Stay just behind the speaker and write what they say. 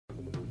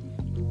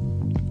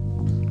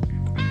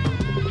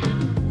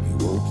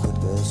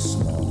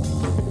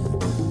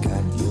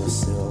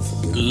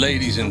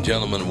Ladies and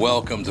gentlemen,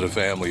 welcome to the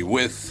family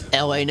with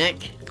L.A.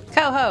 Nick.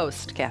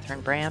 Co-host,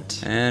 Catherine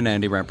Brandt. And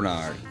Andy Brandt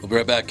Bernard. We'll be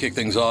right back, kick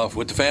things off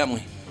with the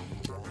family.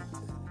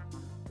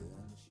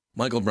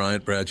 Michael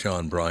Bryant, Bradshaw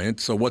and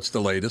Bryant. So what's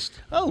the latest?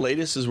 Well, the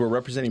latest is we're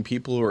representing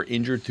people who are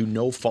injured through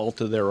no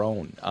fault of their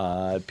own.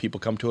 People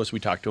come to us.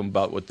 We talk to them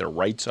about what their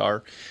rights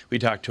are. We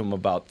talk to them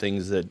about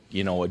things that,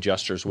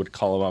 adjusters would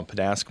call them up and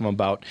ask them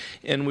about.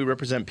 And we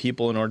represent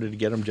people in order to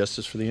get them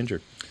justice for the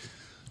injured.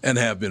 And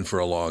have been for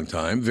a long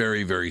time.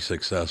 Very, very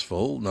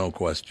successful, no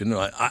question.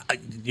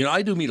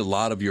 I do meet a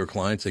lot of your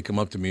clients. They come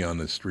up to me on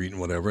the street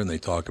and whatever, and they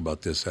talk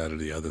about this, that, or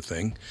the other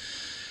thing.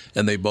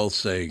 And they both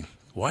say,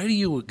 why do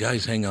you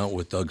guys hang out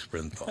with Doug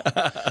Sprinthal?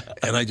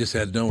 And I just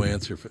had no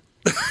answer for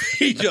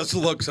He just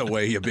looks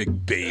away, you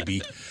big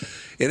baby.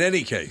 In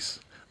any case,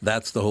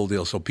 that's the whole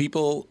deal. So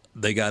people,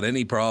 they got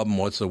any problem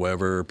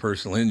whatsoever,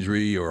 personal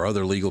injury or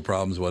other legal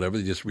problems, whatever,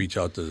 they just reach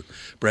out to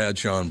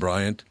Bradshaw and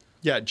Bryant.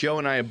 Yeah, Joe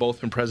and I have both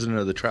been president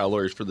of the trial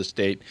lawyers for the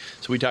state,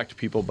 so we talk to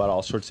people about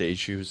all sorts of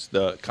issues.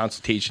 The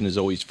consultation is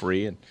always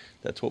free, and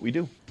that's what we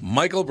do.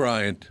 Michael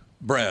Bryant,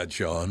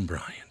 Bradshaw and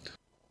Bryant.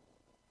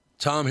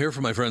 Tom here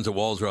for my friends at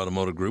Walzer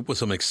Automotive Group with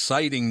some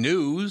exciting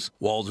news.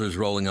 Walzer's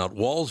rolling out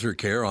Walzer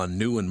Care on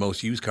new and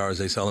most used cars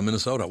they sell in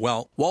Minnesota.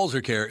 Well,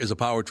 Walzer Care is a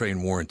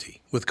powertrain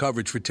warranty with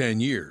coverage for 10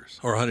 years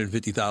or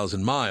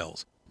 150,000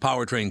 miles.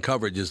 Powertrain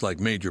coverage is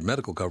like major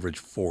medical coverage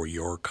for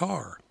your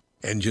car.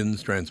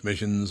 Engines,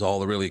 transmissions,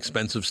 all the really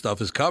expensive stuff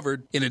is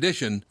covered. In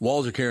addition,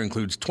 Walzer Care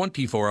includes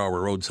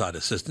 24-hour roadside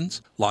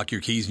assistance. Lock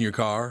your keys in your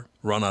car,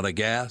 run out of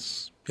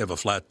gas, you have a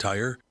flat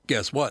tire.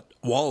 Guess what?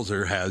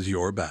 Walzer has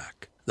your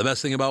back. The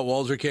best thing about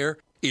Walzer Care,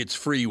 it's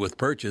free with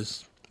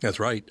purchase. That's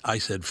right, I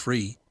said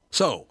free.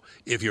 So,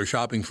 if you're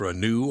shopping for a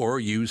new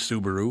or used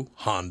Subaru,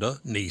 Honda,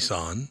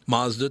 Nissan,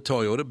 Mazda,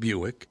 Toyota,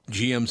 Buick,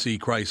 GMC,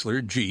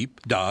 Chrysler, Jeep,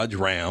 Dodge,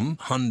 Ram,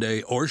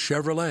 Hyundai, or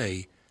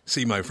Chevrolet,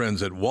 see my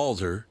friends at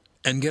Walzer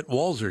and get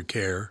Walzer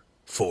Care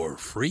for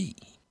free.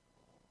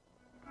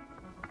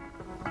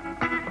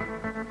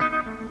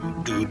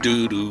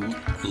 Do-do-do.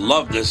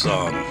 Love this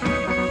song.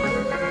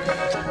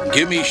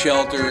 Give me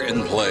shelter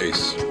in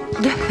place.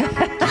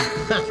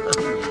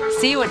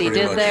 See what he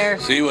Pretty did much. there?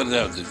 See what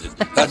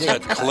that's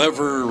that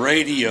clever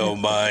radio,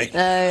 Mike.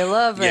 I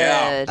love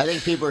Yeah. it. I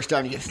think people are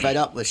starting to get fed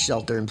up with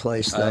shelter in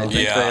place, though. I think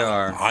they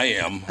are. I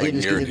am. I think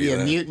there's going to be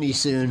a mutiny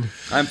soon.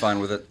 I'm fine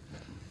with it.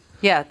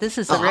 Yeah, this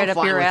is right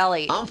up your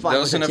alley. I'm fine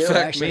Doesn't with it, too,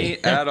 affect actually. me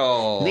at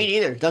all. Me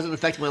neither. It doesn't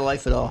affect my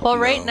life at all. Well,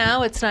 right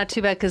now it's not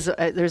too bad because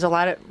there's a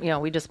lot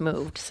of, we just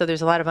moved. So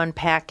there's a lot of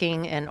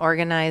unpacking and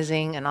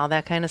organizing and all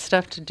that kind of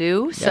stuff to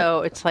do.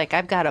 So it's like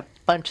I've got a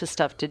bunch of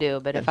stuff to do.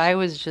 But if I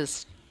was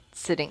just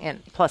sitting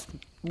and plus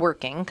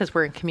working because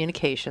we're in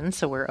communication,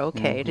 so we're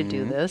okay to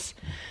do this.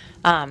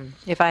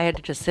 If I had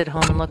to just sit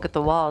home and look at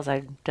the walls,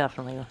 I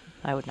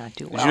would not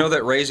do well. Did you know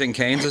that raising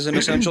canes is an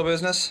essential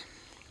business?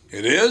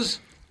 It is?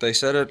 They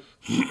said it.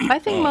 I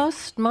think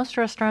most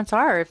restaurants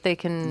are if they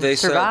can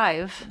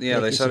survive.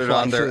 They said it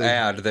on their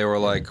ad. They were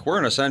like, we're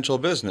an essential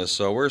business,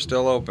 so we're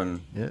still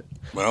open. Yeah.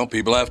 Well,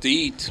 people have to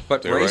eat.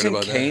 But They're raising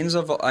right about canes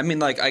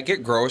I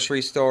get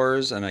grocery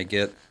stores and I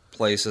get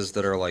places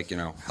that are like,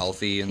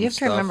 healthy and stuff. You have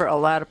to remember a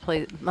lot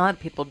of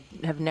people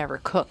have never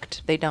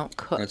cooked. They don't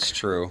cook. That's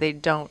true. They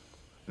don't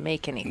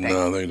make anything.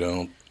 No, they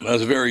don't.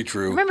 That's very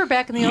true. Remember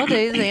back in the old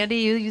days, Andy,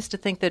 you used to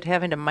think that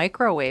having to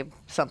microwave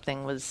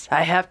something was,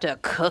 I have to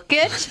cook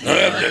it? I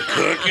have to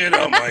cook it?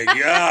 Oh, my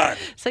God.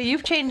 So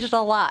you've changed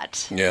a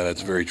lot. Yeah,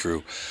 that's very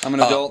true. I'm an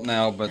adult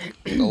now, but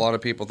a lot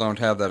of people don't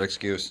have that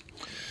excuse.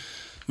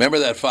 Remember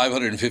that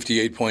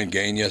 558-point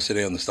gain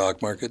yesterday on the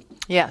stock market?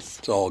 Yes.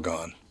 It's all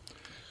gone.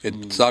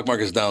 Stock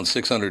market's down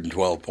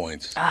 612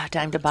 points.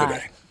 Time to buy.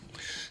 Today.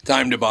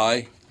 Time to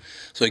buy.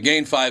 So it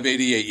gained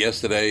 588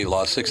 yesterday,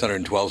 lost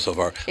 612 so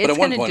far. But at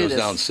one point it was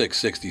down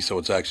 660, so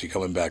it's actually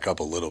coming back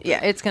up a little bit.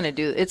 Yeah, it's going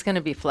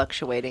to be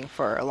fluctuating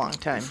for a long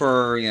time.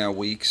 For,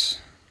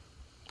 weeks.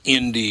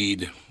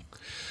 Indeed.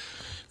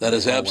 That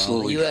is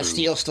absolutely U.S. true.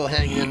 Steel still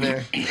hanging in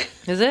there.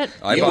 Is it?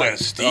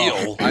 U.S.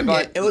 Steel?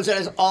 It was at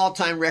its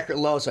all-time record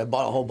low, so I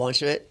bought a whole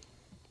bunch of it.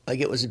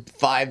 Like it was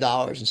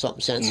 $5 and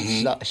something cents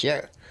a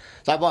share.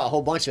 So I bought a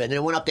whole bunch of it, and then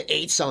it went up to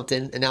 8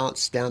 something, and now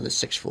it's down to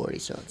 640.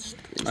 So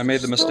I made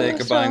the mistake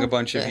of buying a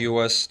bunch of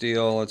U.S.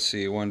 Steel. Let's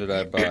see, when did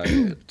I buy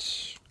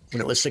it? When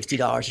it was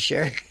 $60 a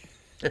share.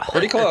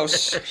 Pretty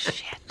close.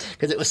 Shit.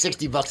 Because it was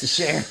 $60 a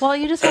share. Well,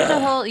 you just have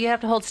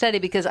to hold steady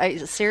because I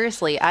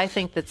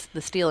think that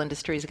the steel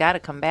industry's got to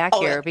come back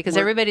here because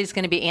everybody's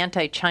going to be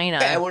anti-China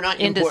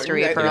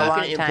industry for a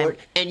long time.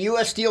 And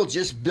U.S. Steel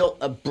just built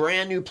a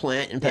brand new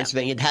plant in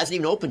Pennsylvania. It hasn't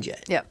even opened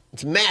yet. Yep.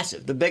 It's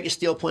massive, the biggest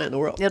steel plant in the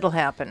world. It'll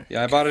happen.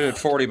 Yeah, I bought it at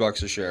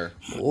 $40 a share.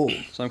 Oh.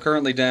 So I'm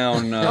currently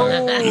down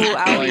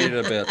quite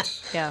a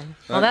bit. Yeah.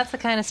 Well, that's the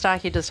kind of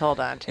stock you just hold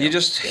on to. You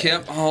just,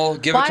 I'll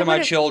give it to my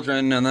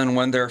children, and then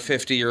when they're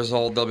 50 years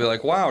old, they'll be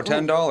like, wow,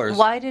 $10.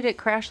 Why did it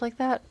crash like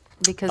that?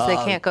 because they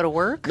can't go to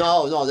work?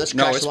 No, this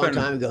crashed it's a long been-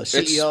 time ago. it's-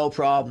 CEO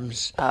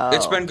problems.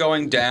 It's been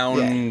going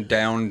down,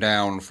 Yeah.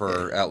 down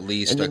for at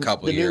least And a then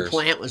couple the years. new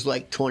plant was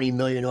like $20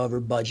 million over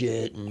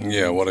budget.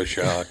 Yeah, what a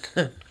shock.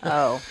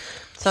 Oh.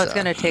 So it's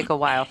going to take a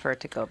while for it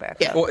to go back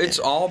Yeah. up. Well, it's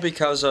all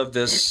because of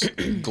this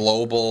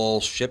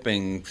global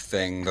shipping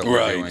thing that we're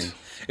Right. doing.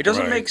 It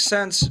doesn't Right. make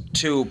sense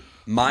to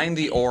mine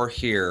the ore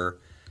here,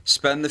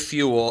 spend the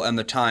fuel and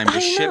the time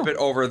to ship it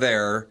over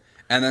there,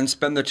 and then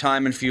spend the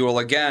time and fuel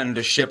again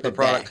to ship the it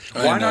product.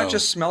 back. Why I not know.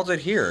 just smelt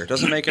it here? It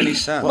doesn't make any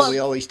sense. Well, we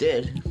always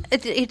did.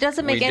 It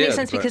doesn't make We any did,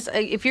 sense but- because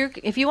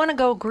if you want to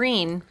go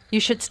green, you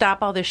should stop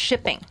all this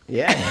shipping.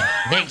 Yeah,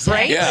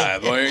 exactly. Yeah,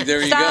 boy,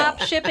 there you Stop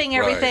go. shipping Right.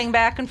 everything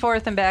back and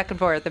forth and back and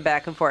forth and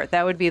back and forth.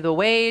 That would be the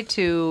way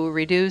to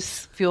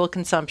reduce fuel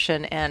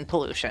consumption and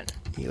pollution.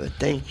 You would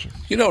think.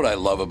 You know what I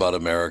love about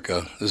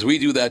America is we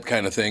do that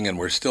kind of thing, and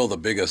we're still the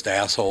biggest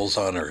assholes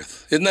on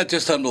earth. Isn't that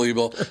just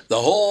unbelievable? The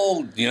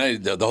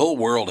whole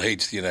world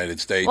hates the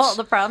United States. Well,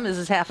 the problem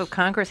is half of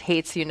Congress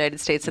hates the United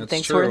States and That's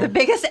thinks true. we're the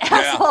biggest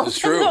assholes that's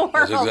true. in the world.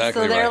 That's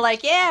exactly so they're right.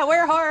 like, yeah,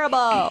 we're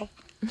horrible.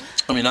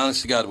 I mean,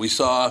 honest to God, we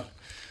saw,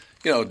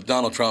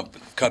 Donald Trump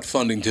cut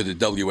funding to the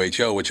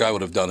WHO, which I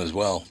would have done as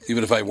well.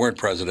 Even if I weren't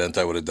president,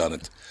 I would have done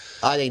it.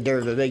 I think they're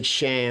a big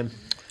sham.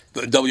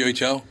 The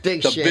WHO,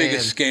 Big the sham.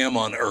 biggest scam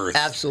on earth. It's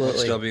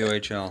Absolutely.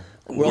 WHL.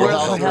 World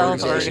Health Health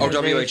Organization.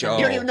 Organization. Oh, WHO.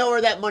 You don't even know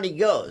where that money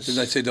goes.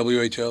 Didn't I say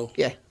WHO?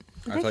 Yeah.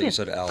 I thought you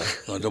said L.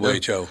 No,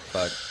 WHO.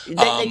 But They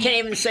can't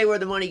even say where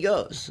the money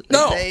goes.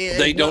 No,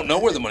 they don't know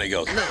where the money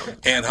goes. No.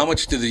 And how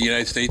much did the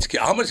United States?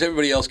 How much does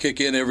everybody else kick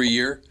in every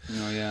year?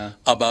 oh yeah,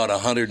 About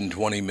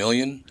 120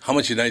 million. How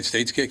much did the United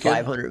States kick in?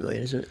 500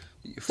 million, isn't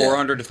it?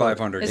 400 to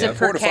 500. Is yeah. it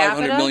per 400 to 500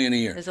 capita? million a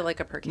year. Is it like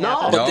a per No,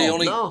 capita? But they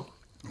only- no.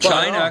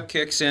 China Well,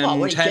 kicks in what, are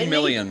you 10 kidding me?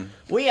 million.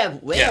 We have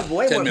Yeah,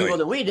 way 10 more million. people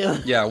than we do.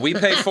 Yeah, we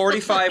pay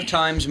 45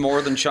 times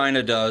more than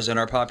China does, and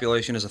our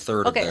population is a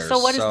third of Okay, theirs. so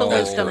what is the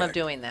wisdom correct. of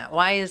doing that?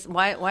 Why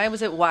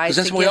was it wise 'Cause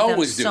that's to what we give them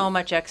always do. so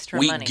much extra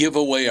We money? give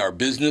away our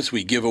business.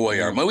 We give away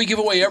our money. We give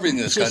away everything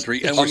in this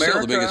country, and we're still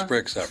the biggest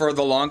pricks ever. for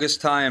the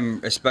longest time,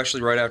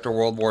 especially right after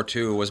World War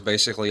II, was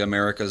basically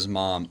America's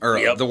mom, or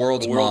Yep, the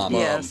world's mom.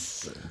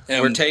 Yes.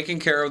 And We're taking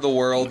care of the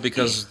world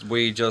because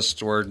we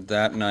just were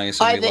that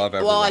nice and we love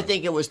everyone. Well, I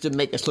think it was to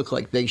make us look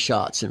like big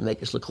shots and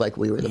make us look like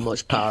we were the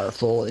most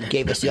powerful and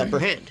gave us the upper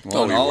hand.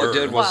 Well, and we all were. it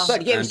did was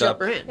But it gave us end the up.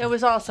 upper hand. It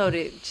was also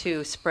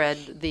to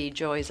spread the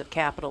joys of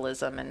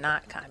capitalism and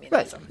not Right,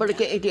 communism. but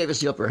it gave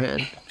us the upper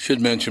hand.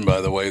 should mention, by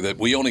the way, that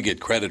we only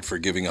get credit for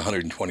giving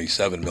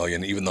 127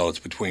 million, even though it's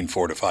between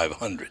 400 to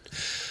 500.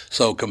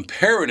 So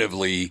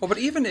comparatively, Well, but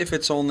even if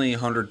it's only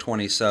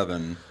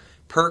 127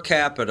 per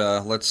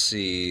capita, let's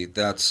see,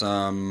 that's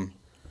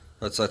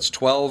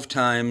 12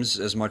 times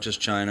as much as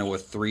China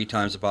with 3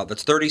 times about.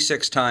 That's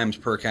 36 times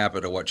per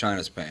capita what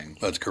China's paying.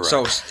 That's correct.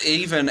 So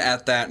even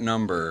at that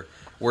number,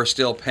 we're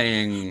still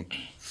paying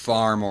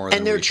far more than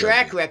And their we should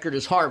track be. record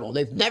is horrible.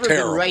 They've never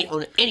Terrible. been right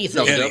on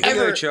anything No, the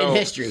ever WHO, in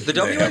history. The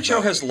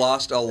WHO has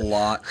lost a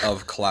lot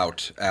of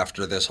clout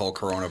after this whole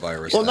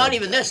coronavirus Well, thing. not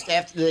even this.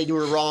 After they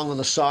were wrong on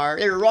the SARS,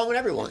 they were wrong on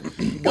everyone.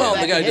 well,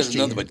 Back the guy in does history.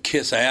 nothing but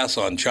kiss ass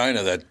on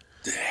China, that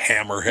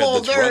hammerhead Well,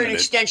 that's they're an running it.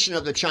 extension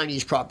of the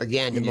Chinese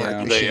propaganda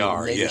marketing They machine.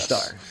 are, They yes.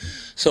 just are.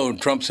 So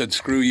Trump said,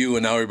 screw you,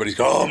 and now everybody's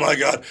going, oh, my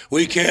God,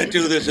 we can't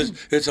do this.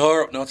 It's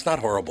horrible. No, it's not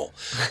horrible.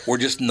 We're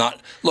just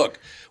not. Look,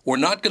 we're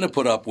not going to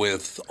put up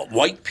with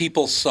white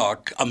people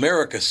suck,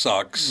 America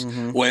sucks,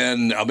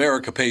 when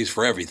America pays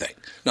for everything.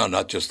 No,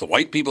 not just the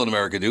white people in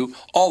America do.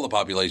 All the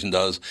population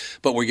does.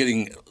 But we're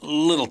getting a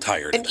little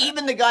tired of And that.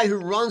 even the guy who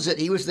runs it,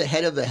 he was the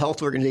head of the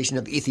health organization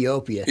of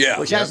Ethiopia, Yeah,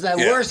 which has the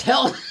yeah. worst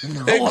health in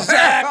the world.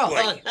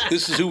 Exactly.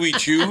 This is who we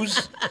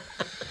choose.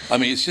 I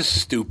mean, it's just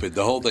stupid.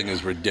 The whole thing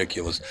is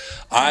ridiculous.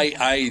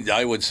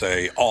 I would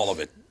say all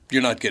of it.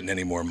 You're not getting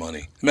any more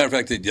money. Matter of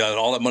fact,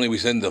 all that money we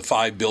send, the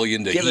 $5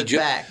 billion to Give it Egypt.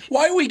 back.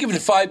 Why are we giving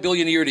 $5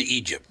 billion a year to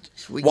Egypt?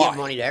 We Why? give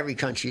money to every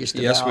country. Just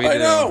Yes, about. we I do.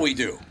 know we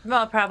do.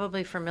 Well,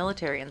 probably for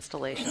military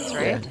installations,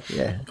 right?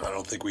 Yeah, I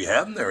don't think we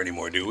have them there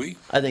anymore, do we?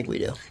 I think we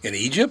do. In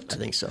Egypt? I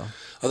think so.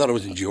 I thought it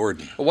was in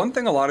Jordan. But one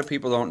thing a lot of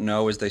people don't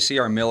know is they see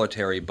our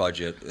military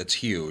budget. It's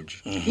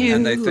huge.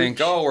 And they think,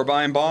 oh, we're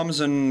buying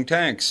bombs and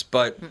tanks.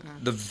 But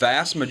the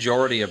vast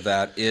majority of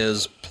that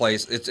is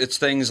it's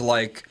things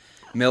like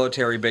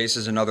military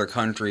bases in other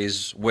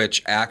countries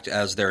which act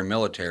as their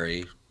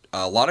military.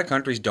 A lot of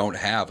countries don't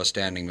have a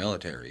standing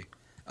military.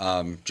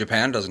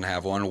 Japan doesn't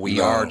have one. We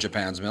No. are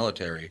Japan's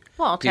military.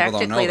 Well, People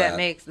don't know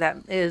tactically, that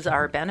is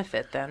our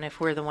benefit then, if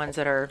we're the ones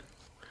that are.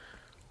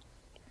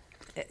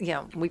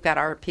 We've got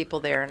our people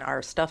there and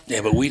our stuff there.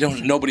 Yeah, but we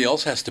don't. Nobody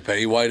else has to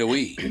pay. Why do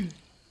we?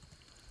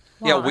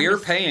 Well, Yeah, we're I'm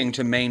just- paying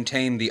to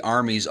maintain the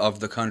armies of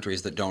the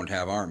countries that don't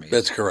have armies.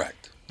 That's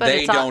correct. But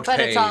they don't But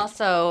pay. it's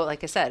also,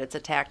 like I said, it's a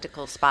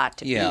tactical spot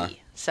to Yeah.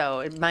 be. So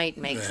it might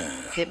make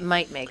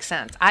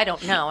sense. I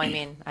don't know. I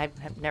mean, I've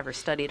never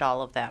studied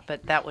all of that,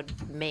 but that would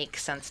make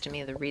sense to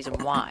me. The reason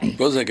why.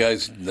 What was that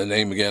guy's the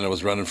name again? I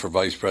was running for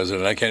vice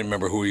president. I can't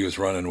remember who he was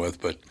running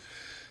with, but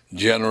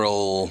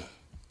General.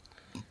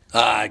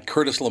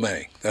 Curtis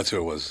LeMay. That's who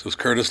it was. It was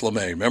Curtis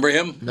LeMay. Remember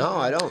him? No,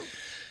 I don't.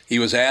 He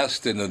was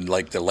asked in the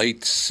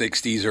late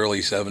 60s, early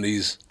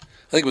 70s. I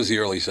think it was the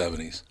early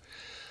 70s.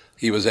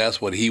 He was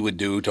asked what he would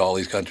do to all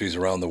these countries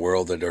around the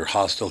world that are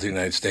hostile to the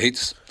United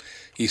States.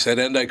 He said,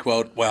 and I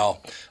quote,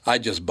 well,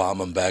 I'd just bomb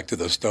them back to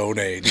the Stone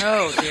Age.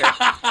 Oh, dear.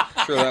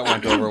 Sure that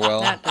went over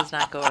well. That does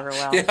not go over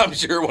well. Yeah, I'm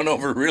sure it went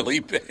over really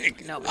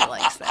big. Nobody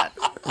likes that.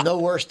 No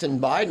worse than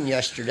Biden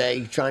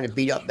yesterday trying to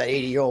beat up that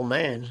 80-year-old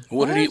man.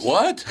 What did he,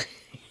 what?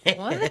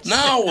 What?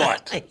 Now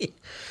what?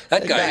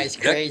 That guy's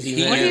crazy,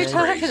 he man. What are you is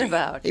talking crazy.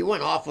 about? He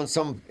went off on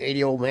some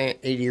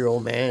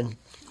 80-year-old man.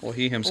 Well,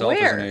 he himself is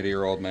Where? an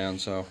 80-year-old man,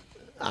 so.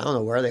 I don't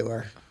know where they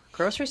were.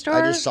 Grocery store?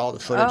 I just saw the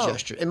footage Oh.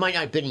 yesterday. It might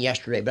not have been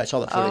yesterday, but I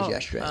saw the footage Oh.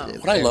 yesterday. Oh.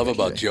 What I love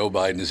about Joe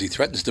Biden is he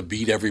threatens to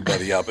beat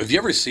everybody up. Have you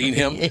ever seen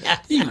him? Yeah.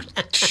 You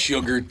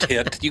sugar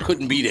tit. You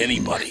couldn't beat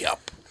anybody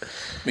up. I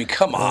mean,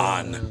 come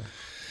on.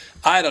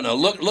 I don't know.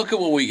 Look at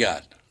what we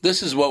got.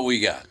 This is what we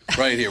got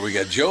right here. We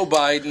got Joe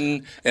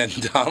Biden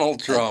and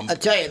Donald Trump. I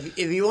tell you,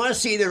 if you want to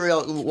see the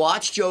real,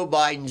 watch Joe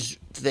Biden's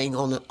thing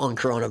on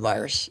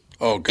coronavirus.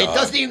 Oh, God. It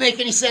doesn't even make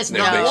any sense. It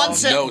Not makes one no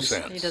sentence.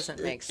 sense. He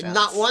doesn't make sense.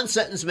 Not one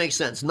sentence makes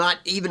sense. Not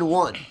even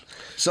one.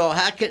 So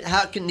how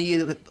can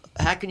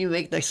you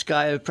make this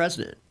guy a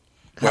president?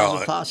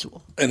 How's it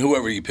possible? And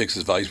whoever he picks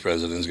as vice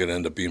president is going to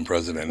end up being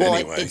president Well,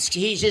 anyway.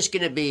 he's just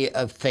going to be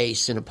a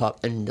face and a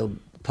puppet, and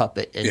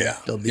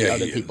there'll be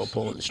other he people is.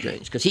 pulling the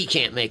strings because he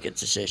can't make a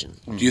decision.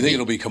 Do you think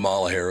it'll be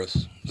Kamala Harris?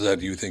 Is that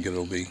who you think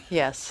it'll be?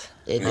 Yes.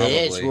 If Probably.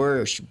 it is,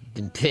 we're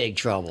in big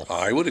trouble.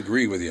 I would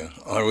agree with you.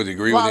 I would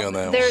agree with you on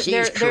that one.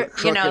 She's They're-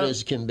 crooked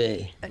as can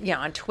be. Yeah,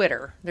 on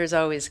Twitter, there's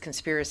always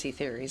conspiracy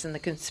theories, and the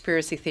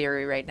conspiracy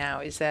theory right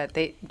now is that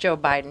Joe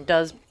Biden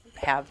does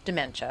have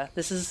dementia.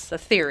 This is a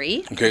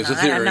theory. Okay, it's a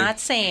theory. I'm not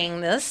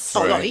saying this.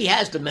 Oh no, Right. he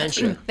has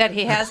dementia. That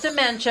he has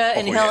dementia,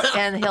 and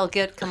he'll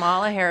get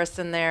Kamala Harris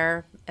in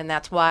there, and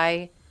that's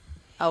why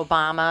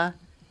Obama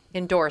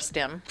endorsed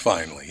him,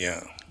 Finally,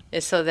 yeah.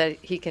 is so that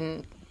he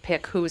can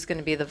pick who's going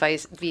to be the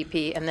vice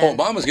VP, and then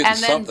Obama's getting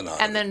something out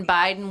of and then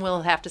Biden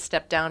will have to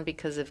step down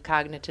because of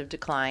cognitive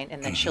decline,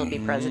 and then she'll be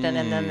president,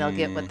 and then they'll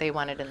get what they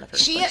wanted in the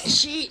first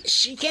place.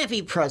 She can't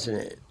be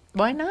president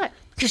Why not?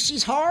 because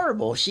she's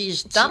horrible.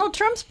 Donald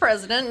Trump's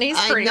president, and he's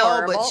I pretty know,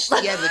 horrible.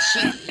 but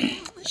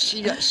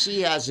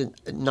she has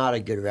not a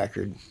good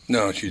record.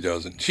 No, she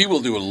doesn't. She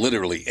will do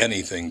literally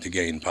anything to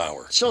gain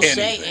power. She'll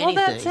say Anything. Well,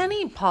 that's anything.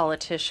 any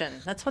politician.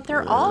 That's what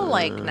they're all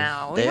like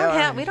now. We they don't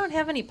are.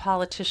 have any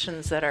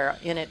politicians that are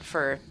in it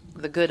for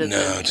the good of No,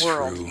 the it's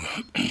world. true.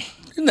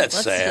 Isn't that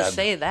Let's sad? just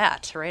say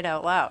that right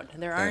out loud.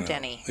 There aren't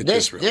any. It's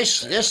This just really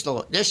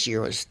sad. this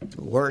year was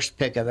the worst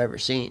pick I've ever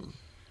seen.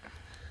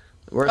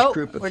 Worst Oh,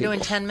 group of we're people. doing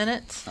 10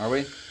 minutes? Are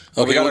we?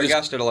 Well, Okay, we got we'll our just-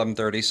 guest at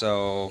 11:30,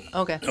 so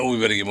Okay. Oh, we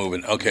better get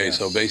moving. Okay, Yes.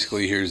 so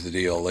basically, here's the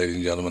deal, ladies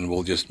and gentlemen.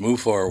 We'll just move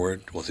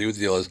forward. We'll see what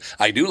the deal is.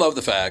 I do love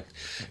the fact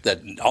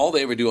that all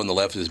they ever do on the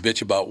left is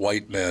bitch about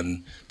white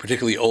men,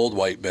 particularly old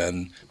white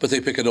men, but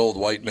they pick an old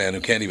white man who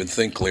can't even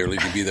think clearly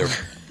to be their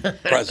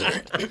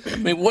president. I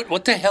mean,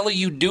 what the hell are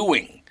you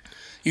doing?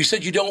 You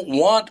said you don't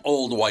want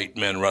old white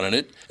men running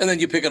it, and then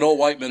you pick an old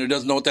white man who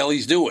doesn't know what the hell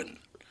he's doing.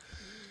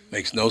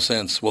 Makes no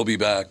sense. We'll be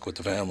back with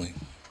the family.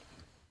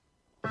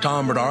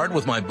 Tom Bernard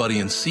with my buddy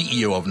and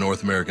CEO of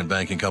North American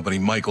Banking Company,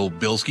 Michael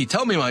Bilski.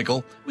 Tell me,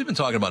 Michael, we've been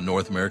talking about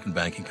North American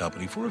Banking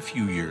Company for a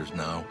few years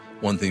now.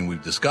 One thing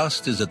we've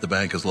discussed is that the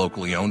bank is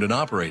locally owned and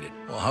operated.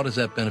 Well, how does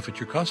that benefit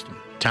your customer?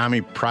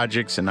 Tommy,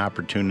 projects and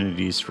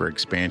opportunities for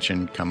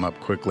expansion come up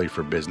quickly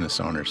for business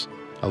owners.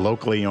 A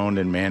locally owned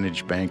and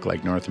managed bank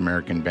like North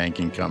American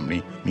Banking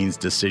Company means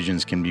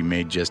decisions can be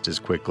made just as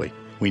quickly.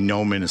 We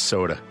know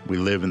Minnesota. We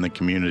live in the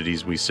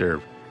communities we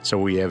serve. So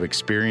we have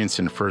experience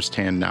and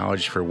firsthand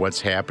knowledge for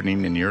what's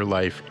happening in your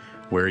life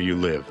where you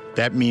live.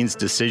 That means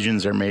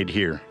decisions are made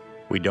here.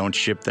 We don't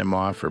ship them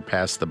off or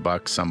pass the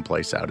buck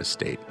someplace out of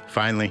state.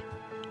 Finally,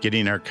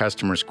 getting our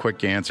customers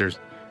quick answers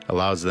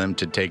allows them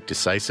to take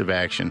decisive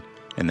action,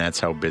 and that's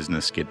how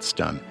business gets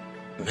done.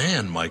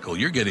 Man, Michael,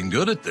 you're getting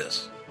good at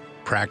this.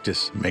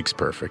 Practice makes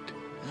perfect.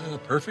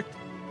 Perfect.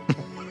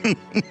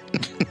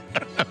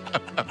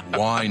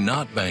 Why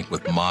not bank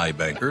with my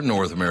banker,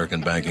 North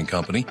American Banking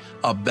Company?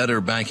 A better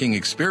banking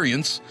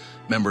experience.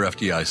 Member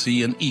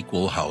FDIC, an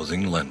equal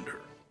housing lender.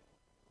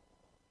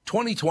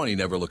 2020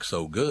 never looked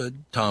so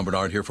good. Tom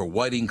Bernard here for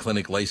Whiting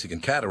Clinic LASIK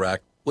and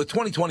Cataract. With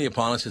 2020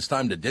 upon us, it's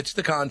time to ditch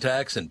the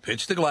contacts and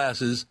pitch the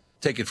glasses.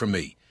 Take it from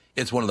me.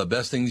 It's one of the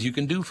best things you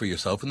can do for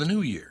yourself in the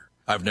new year.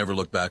 I've never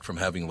looked back from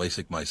having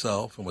LASIK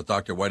myself, and with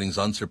Dr. Whiting's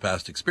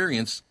unsurpassed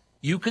experience,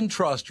 you can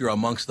trust you're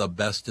amongst the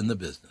best in the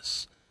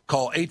business.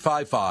 Call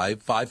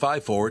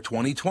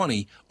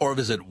 855-554-2020 or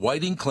visit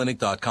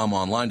whitingclinic.com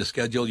online to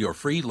schedule your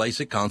free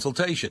LASIK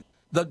consultation.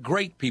 The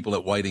great people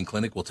at Whiting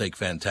Clinic will take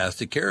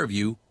fantastic care of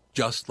you,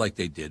 just like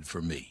they did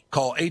for me.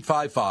 Call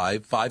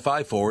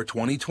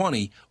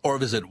 855-554-2020 or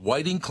visit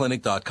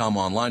whitingclinic.com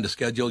online to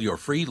schedule your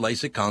free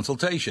LASIK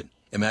consultation.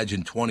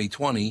 Imagine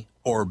 2020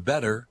 or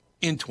better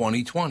in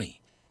 2020.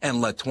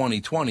 And let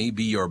 2020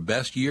 be your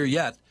best year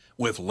yet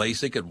with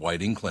LASIK at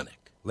Whiting Clinic.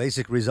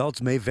 LASIK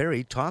results may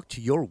vary. Talk to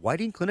your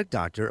Whiting Clinic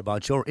doctor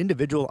about your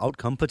individual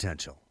outcome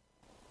potential.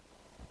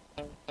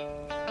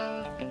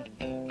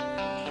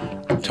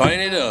 Tying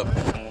it up.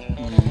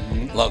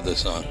 Love this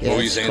song. Yeah, what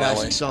were you it's a saying,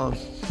 classic Ally? song.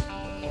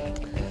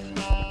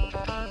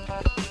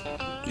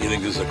 You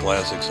think this is a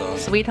classic song?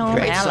 Sweet Home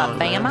Great song,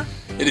 Alabama.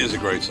 It is a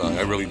great song.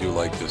 I really do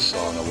like this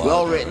song a lot.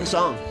 Well-written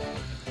song.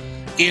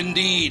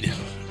 Indeed.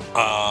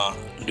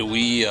 Do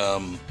we...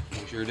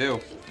 We sure do.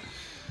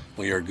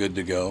 We are good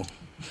to go.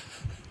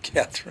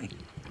 Catherine.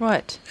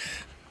 What?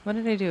 What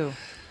did I do?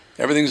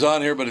 Everything's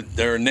on here but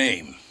their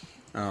name.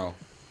 Oh,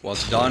 well,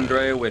 it's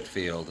Dondré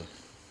Whitfield.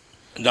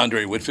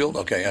 Dondré Whitfield?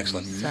 Okay,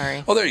 excellent.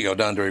 Sorry. Oh, there you go,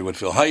 Dondré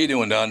Whitfield. How you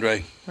doing,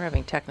 Dondré? We're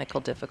having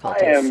technical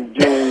difficulties. I am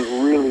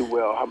doing really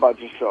well. How about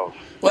yourself?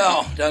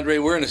 Well,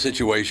 Dondré, we're in a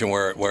situation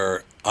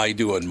where I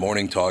do a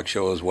morning talk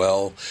show as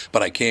well,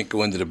 but I can't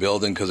go into the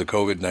building because of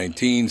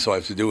COVID-19, so I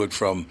have to do it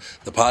from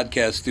the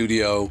podcast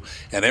studio.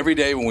 And every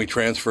day when we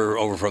transfer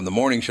over from the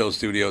morning show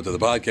studio to the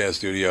podcast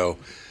studio,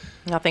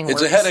 Nothing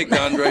it's works. a headache,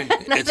 Dondré.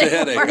 It's a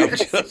headache. I'm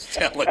just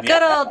telling you.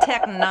 Good old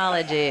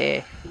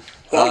technology.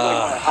 Sounds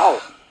like my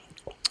house.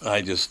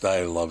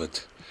 I love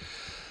it.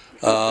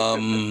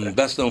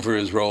 Best known for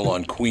his role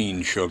on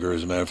Queen Sugar,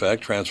 as a matter of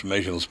fact,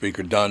 transformational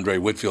speaker Dondré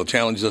Whitfield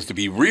challenges us to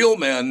be real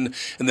men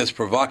in this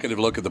provocative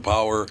look at the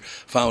power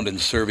found in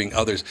serving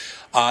others.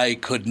 I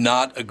could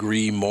not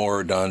agree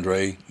more,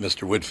 Dondré,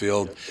 Mr.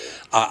 Whitfield.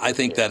 I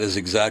think that is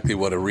exactly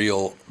what a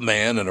real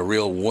man and a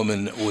real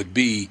woman would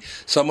be,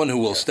 someone who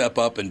will step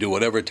up and do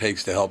whatever it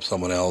takes to help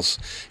someone else.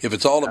 If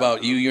it's all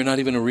about you, you're not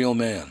even a real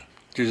man.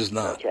 You're just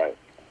not. That's right.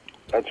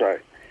 That's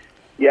right.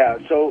 Yeah,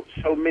 so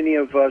many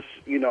of us,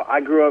 you know,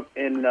 I grew up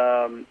in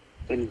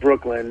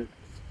Brooklyn,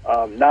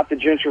 not the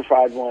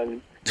gentrified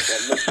one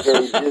that looks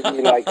very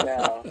Disney-like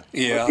now,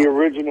 Yeah. but the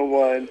original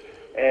one.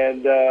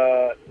 And,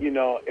 you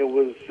know, it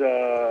was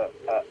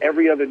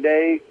every other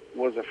day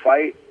was a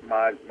fight.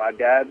 My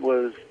dad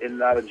was in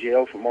and out of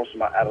jail for most of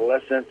my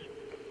adolescence.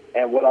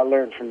 And what I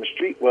learned from the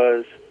street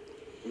was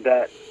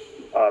that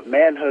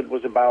manhood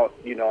was about,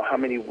 you know, how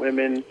many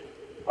women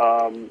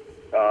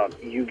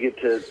you get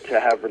to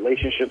have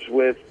relationships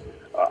with,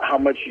 how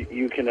much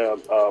you can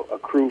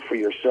accrue for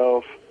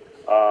yourself,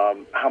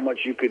 how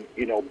much you could,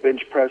 you know,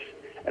 bench press.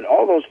 And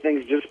all those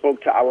things just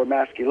spoke to our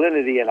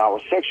masculinity and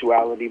our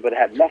sexuality, but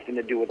had nothing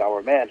to do with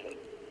our manhood.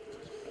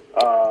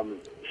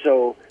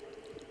 So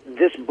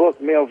this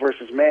book, Male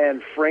versus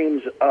Man,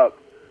 frames up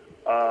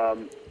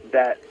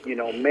that, you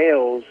know,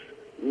 males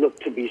look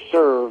to be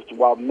served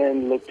while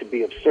men look to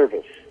be of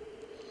service.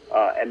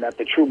 And that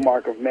the true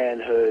mark of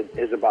manhood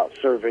is about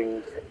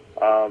serving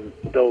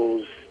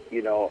those,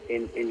 you know,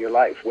 in your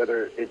life,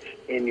 whether it's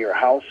in your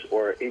house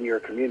or in your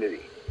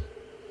community.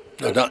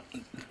 Now,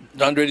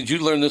 Dondré, did you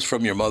learn this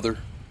from your mother?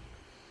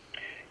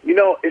 You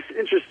know, it's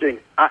interesting.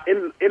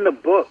 In the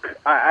book,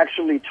 I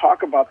actually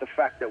talk about the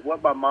fact that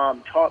what my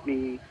mom taught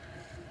me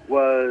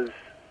was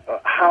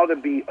how to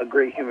be a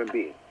great human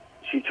being.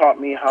 She taught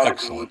me how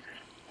to be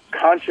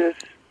conscious.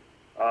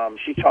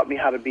 She taught me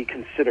how to be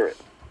considerate.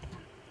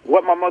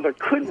 What my mother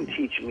couldn't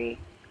teach me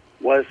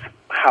was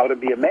how to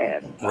be a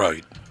man.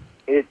 Right.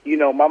 You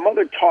know, my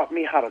mother taught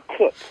me how to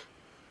cook,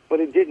 but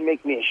it didn't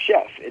make me a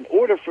chef. In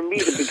order for me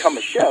to become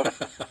a chef,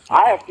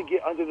 I have to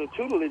get under the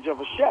tutelage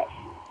of a chef.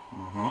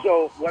 Mm-hmm.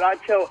 So what I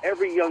tell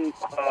every young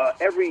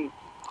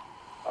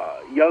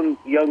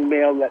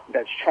male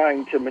that's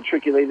trying to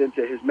matriculate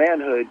into his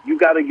manhood, you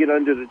got to get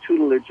under the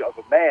tutelage of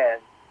a man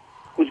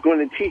who's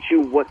going to teach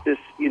you what this,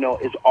 you know,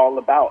 is all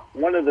about.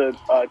 One of the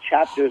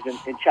chapters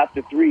in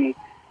chapter 3,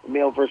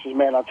 Male versus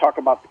Man, I talk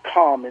about the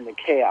calm and the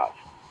chaos.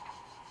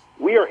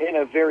 We are in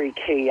a very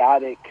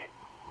chaotic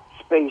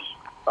space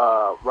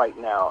right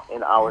now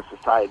in our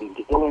society,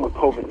 dealing with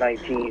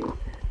COVID-19,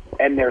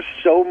 and there's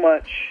so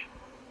much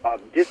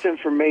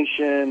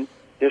disinformation,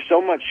 there's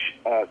so much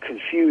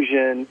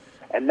confusion,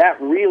 and that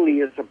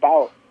really is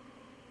about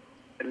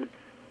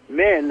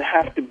men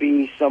have to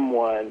be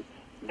someone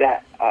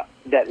that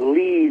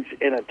leads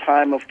in a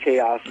time of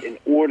chaos in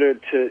order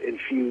to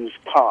infuse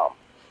calm.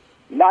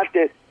 Not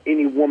that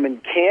any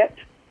woman can't,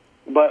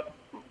 but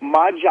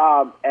my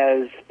job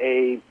as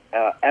a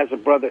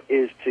brother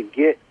is to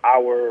get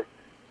our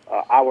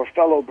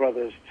fellow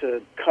brothers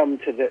to come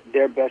to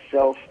their best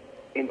self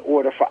in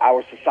order for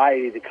our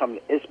society to come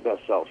to its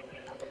best self.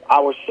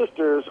 Our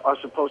sisters are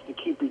supposed to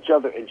keep each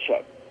other in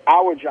check.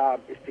 Our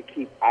job is to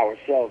keep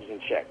ourselves in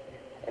check.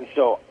 And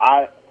so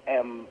I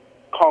am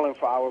calling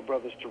for our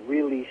brothers to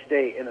really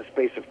stay in a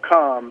space of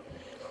calm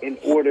in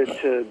order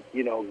to,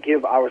 you know,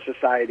 give our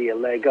society a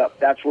leg up.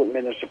 That's what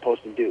men are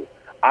supposed to do.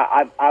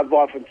 I've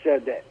often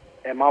said that,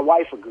 and my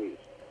wife agrees.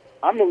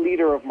 I'm the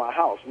leader of my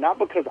house, not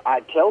because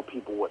I tell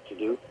people what to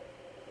do,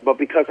 but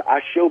because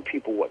I show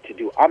people what to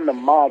do. I'm the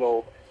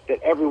model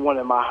that everyone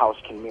in my house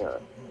can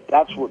mirror.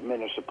 That's what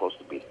men are supposed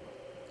to be.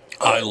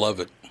 I love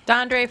it.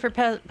 Dondré for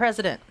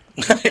president.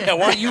 Yeah,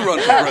 why don't you run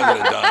for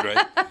president, Dondré?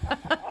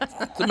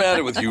 What's the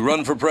matter with you?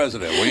 Run for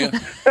president, will you?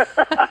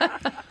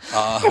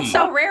 It's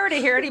so rare to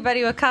hear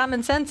anybody with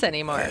common sense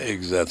anymore.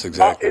 That's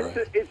exactly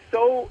right.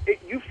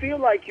 You feel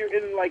like you're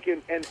in like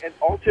an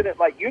alternate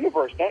like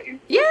universe, don't you?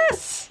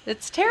 Yes,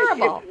 it's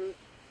terrible.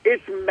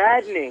 It's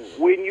maddening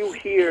when you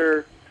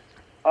hear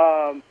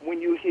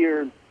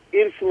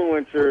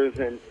influencers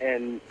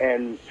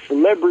and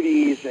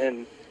celebrities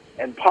and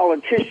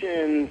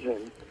politicians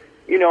and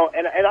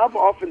and I've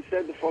often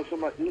said to folks,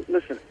 I'm like,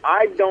 listen,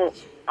 I'm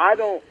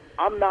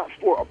not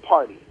for a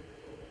party.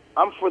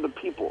 I'm for the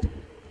people.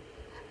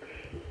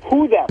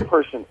 Who that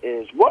person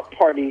is, what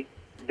party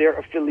their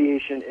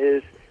affiliation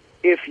is.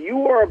 If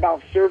you are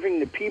about serving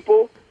the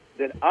people,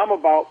 then I'm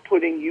about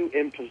putting you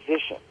in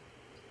position.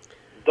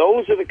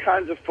 Those are the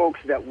kinds of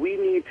folks that we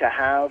need to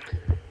have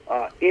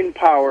in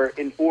power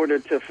in order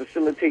to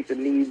facilitate the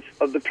needs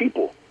of the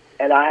people.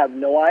 And I have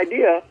no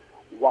idea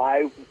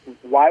why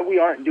we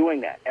aren't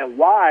doing that, and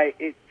why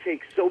it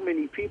takes so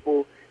many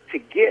people to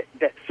get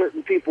that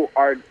certain people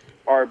are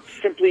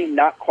simply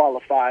not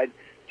qualified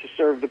to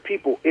serve the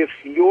people. If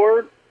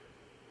your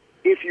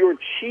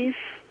chief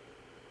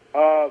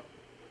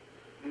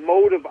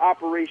mode of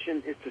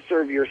operation is to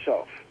serve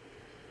yourself,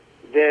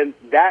 then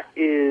that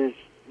is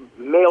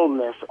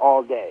maleness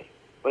all day.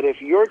 But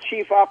if your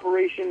chief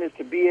operation is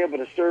to be able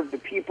to serve the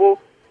people,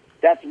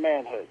 that's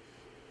manhood,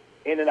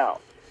 in and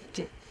out.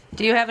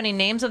 Do you have any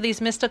names of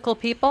these mystical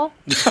people?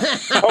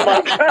 Oh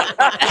my God.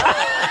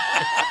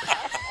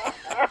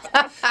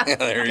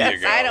 There you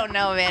go. I don't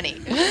know of any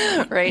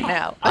right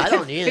now. I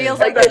don't either. Feels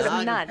like there's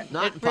none. Not It in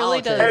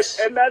really politics. does.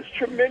 And that's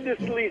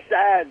tremendously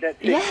sad that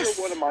to Yes.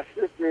 hear one of my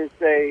sisters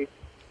say,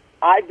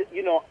 I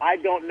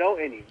don't know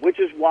any, which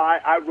is why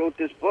I wrote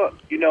this book.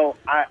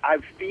 I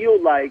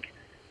feel like,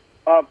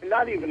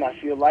 not even I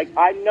feel like,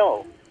 I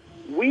know.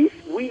 We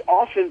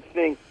often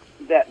think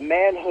that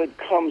manhood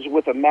comes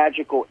with a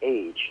magical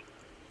age.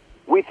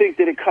 We think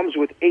that it comes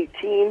with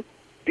 18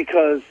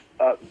 because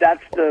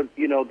that's the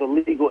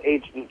legal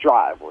age to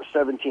drive, or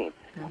 17.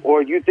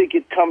 Or you think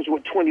it comes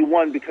with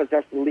 21 because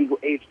that's the legal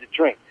age to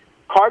drink.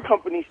 Car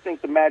companies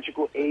think the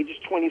magical age is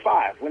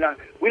 25.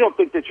 We don't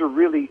think that you're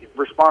really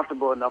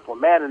responsible enough or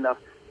man enough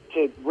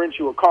to rent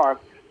you a car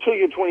till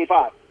you're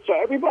 25. So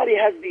everybody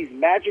has these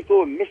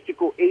magical and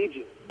mystical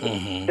ages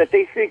that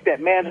they think that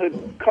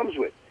manhood comes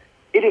with.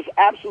 It is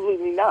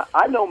absolutely not.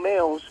 I know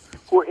males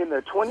who are in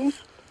their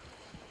 20s,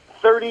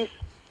 30s,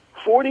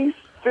 40s,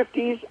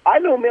 50s. I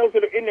know males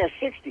that are in their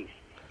 60s.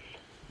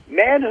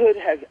 Manhood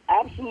has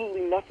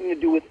absolutely nothing to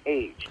do with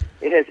age.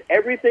 It has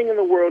everything in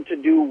the world to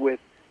do with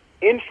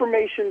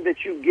information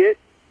that you get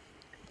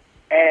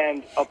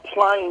and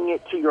applying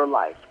it to your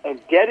life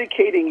and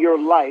dedicating your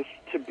life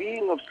to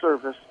being of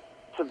service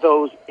to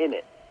those in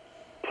it.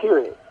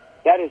 Period.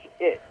 That is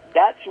it.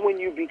 That's when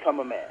you become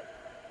a man.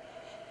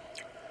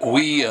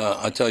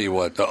 I tell you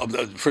what,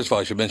 first of all,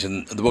 I should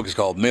mention the book is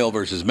called Male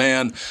versus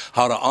Man,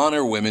 How to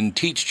Honor Women,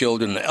 Teach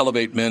Children, and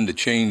Elevate Men to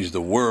Change the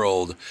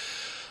World.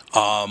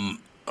 And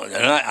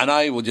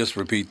I will just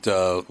repeat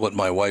what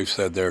my wife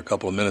said there a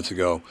couple of minutes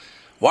ago.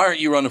 Why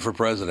aren't you running for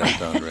president,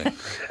 Dondré?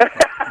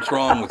 What's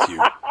wrong with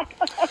you?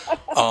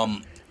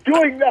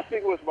 Doing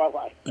nothing with my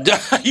life.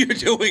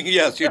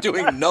 You're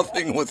doing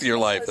nothing with your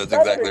life. That's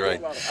exactly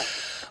right.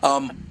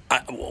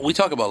 We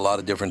talk about a lot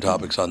of different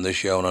topics on this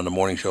show and on the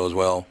morning show as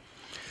well.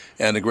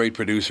 And the great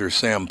producer,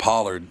 Sam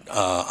Pollard,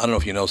 I don't know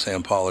if you know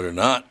Sam Pollard or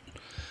not,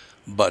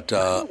 but I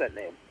know that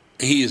name.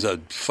 he is a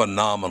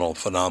phenomenal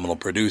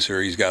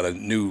producer. He's got a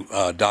new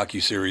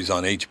docuseries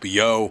on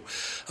HBO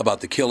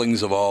about the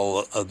killings of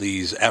all of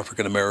these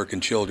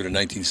African-American children in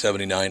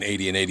 1979,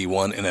 80, and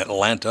 81 in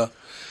Atlanta,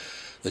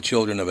 the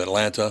children of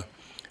Atlanta.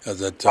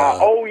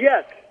 Oh,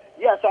 yes.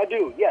 Yes, I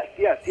do. Yes.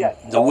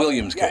 The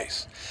Williams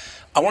case.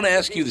 I want to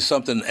ask you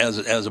something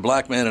as a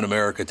black man in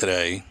America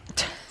today.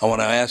 I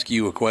want to ask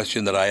you a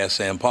question that I asked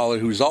Sam Pollard,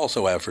 who's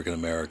also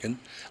African-American.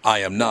 I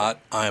am not.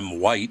 I'm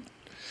white.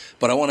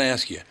 But I want to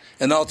ask you,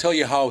 and I'll tell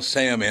you how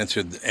Sam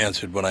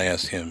answered when I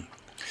asked him.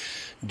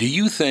 Do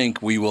you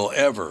think we will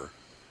ever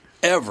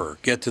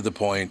get to the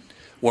point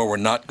where we're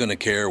not going to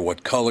care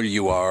what color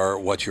you are,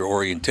 what your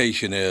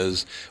orientation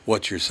is,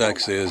 what your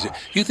sex is? Do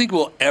you think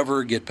we'll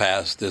ever get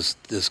past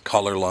this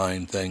color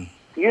line thing?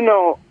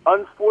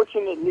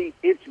 Unfortunately,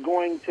 it's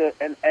going to,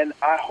 and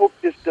I hope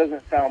this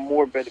doesn't sound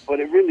morbid, but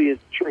it really is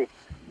true.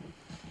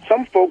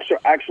 Some folks are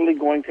actually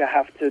going to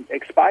have to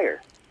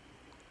expire.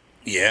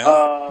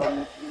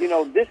 Yeah.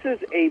 This is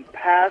a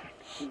passed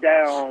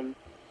down.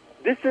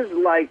 This is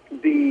like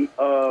the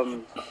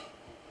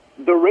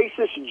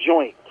racist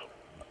joint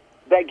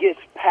that gets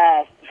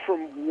passed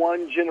from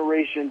one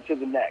generation to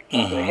the next.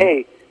 Mm-hmm.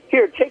 Hey,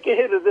 here, take a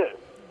hit of this.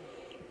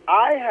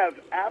 I have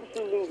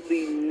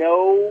absolutely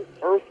no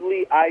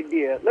earthly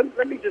idea.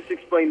 Let me just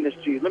explain this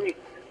to you. Let me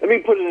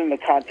put it in the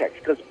context,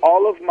 because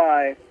all of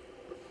my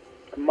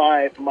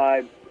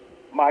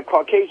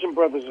Caucasian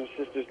brothers and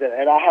sisters,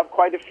 and I have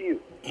quite a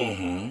few.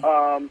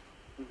 Mm-hmm.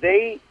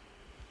 They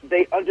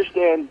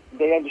understand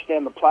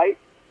the plight.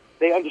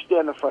 They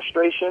understand the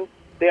frustration.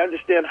 They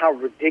understand how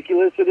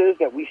ridiculous it is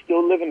that we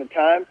still live in a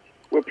time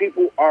where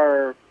people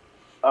are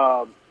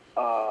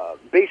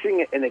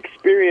basing an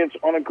experience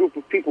on a group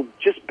of people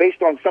just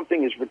based on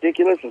something as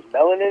ridiculous as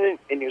melanin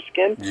in your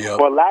skin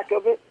or lack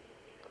of it.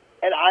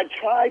 And I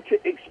try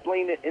to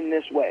explain it in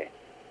this way.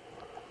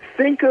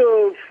 Think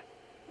of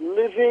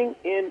living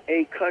in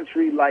a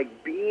country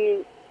like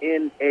being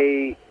in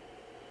a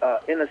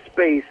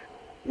space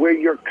where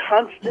you're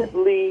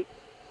constantly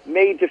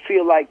made to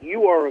feel like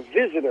you are a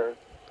visitor,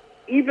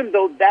 even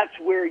though that's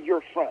where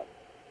you're from.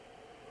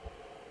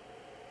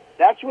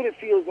 That's what it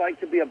feels like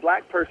to be a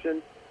black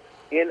person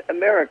in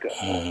America.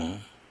 Mm-hmm.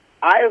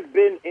 I have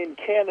been in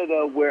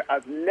Canada where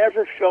I've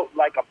never felt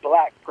like a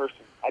black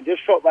person. I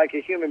just felt like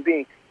a human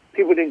being.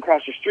 People didn't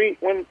cross the street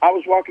when I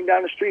was walking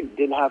down the street.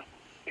 Didn't have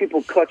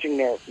people clutching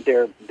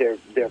their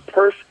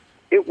purse.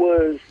 It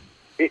was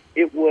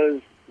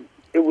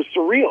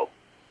surreal.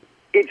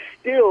 It's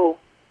still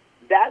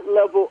that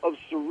level of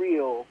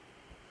surreal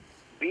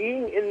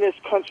being in this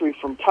country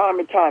from time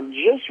to time,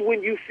 just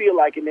when you feel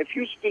like, and if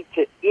you speak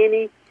to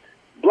any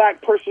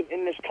black person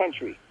in this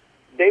country,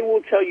 they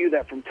will tell you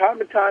that from time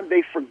to time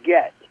they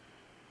forget.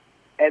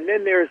 And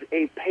then there's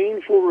a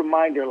painful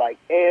reminder like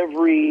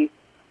every,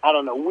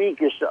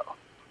 week or so,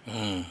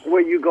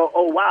 where you go,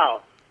 oh,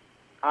 wow,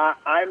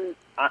 I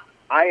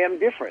am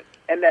different,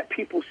 and that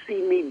people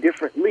see me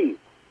differently.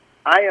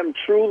 I am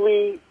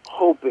truly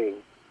hoping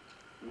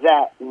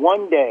that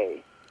one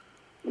day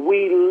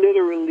we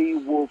literally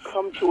will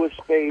come to a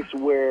space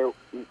where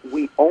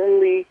we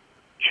only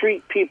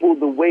treat people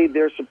the way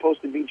they're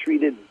supposed to be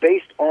treated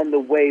based on the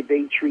way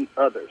they treat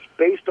others,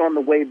 based on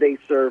the way they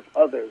serve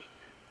others,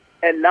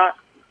 and not,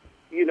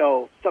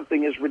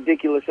 something as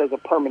ridiculous as a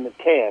permanent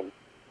tan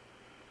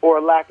or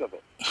a lack of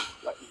it.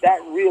 Like,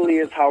 that really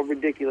is how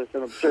ridiculous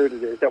and absurd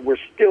it is that we're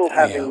still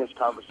having this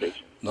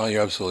conversation. No,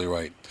 you're absolutely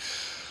right.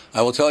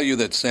 I will tell you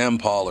that Sam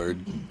Pollard,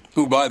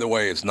 who, by the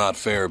way, it's not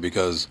fair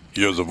because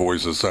he has a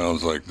voice that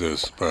sounds like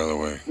this, by the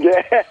way.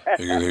 Yeah.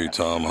 Hey,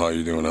 Tom, how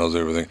you doing? How's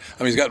everything?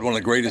 I mean, he's got one of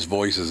the greatest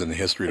voices in the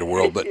history of the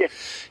world, but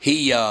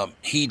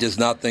he does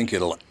not think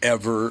it'll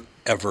ever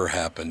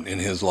happen in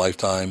his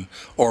lifetime,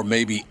 or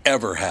maybe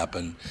ever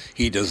happen.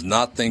 He does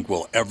not think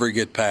we'll ever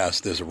get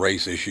past this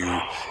race issue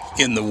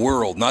in the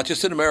world, not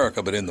just in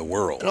America, but in the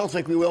world. I don't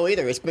think we will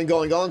either. It's been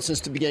going on since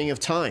the beginning of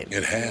time.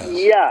 It has.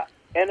 Yeah.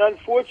 And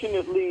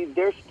unfortunately,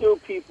 there's still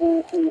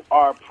people who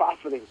are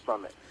profiting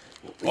from it.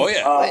 Oh,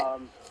 yeah.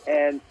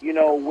 And,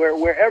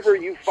 wherever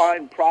you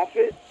find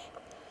profit,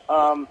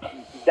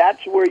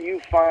 that's where you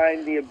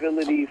find the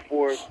ability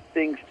for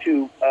things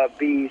to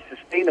be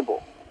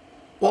sustainable.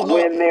 Well, go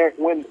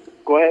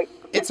ahead.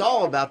 It's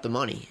all about the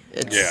money.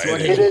 It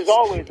is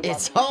always about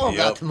It's all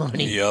about the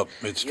money. Yep,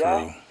 it's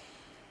true.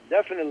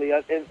 Definitely.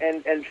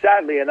 And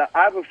sadly, and I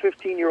have a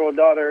 15-year-old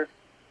daughter,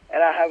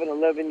 and I have an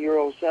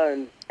 11-year-old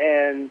son,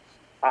 and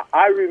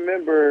I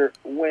remember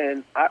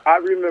when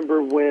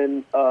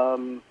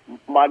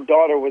my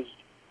daughter was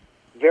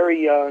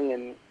very young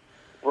and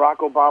Barack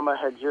Obama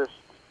had just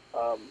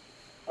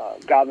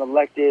gotten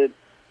elected,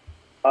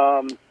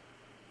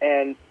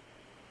 and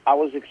I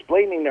was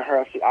explaining to her,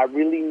 I said, I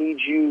really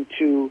need you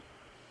to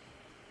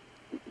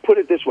put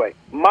it this way.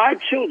 My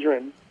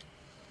children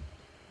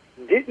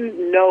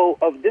didn't know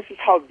of, this is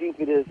how deep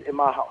it is in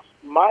my house.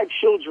 My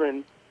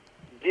children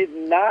did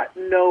not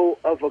know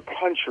of a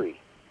country,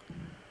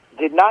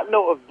 did not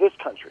know of this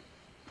country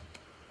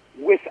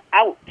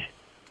without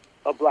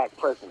a black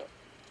president.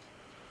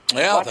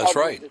 Yeah, that's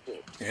right.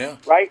 Yeah.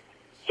 Right?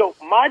 So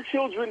my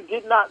children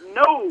did not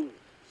know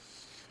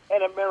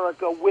an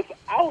America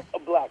without a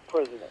black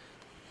president.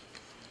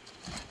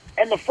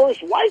 And the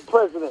first white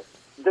president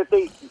that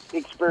they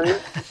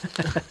experienced.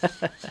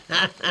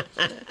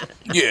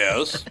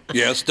 Yes,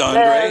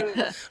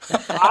 Dondré.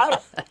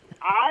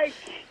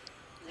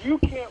 You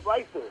can't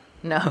write this.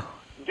 No.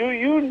 Do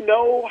you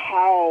know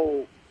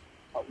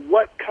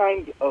what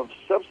kind of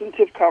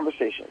substantive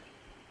conversations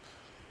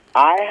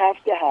I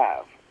have to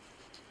have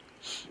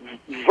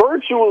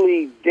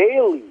virtually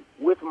daily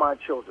with my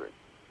children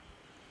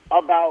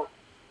about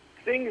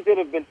things that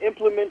have been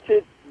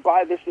implemented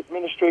by this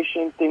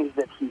administration, things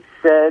that he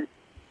said,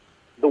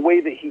 the way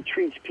that he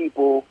treats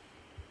people,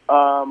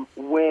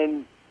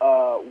 when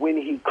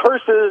he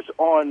curses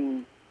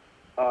on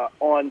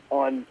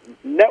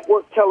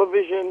network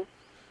television,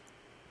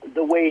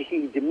 the way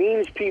he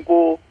demeans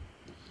people,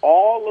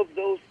 all of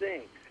those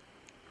things.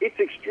 It's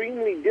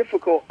extremely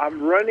difficult.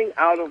 I'm running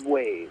out of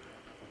ways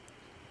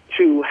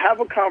to have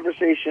a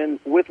conversation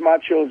with my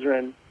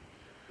children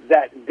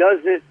that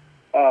doesn't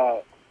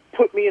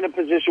put me in a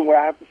position where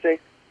I have to say,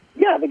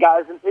 yeah, the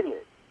guy's an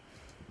idiot.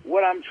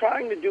 What I'm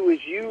trying to do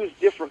is use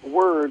different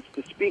words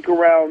to speak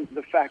around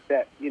the fact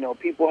that,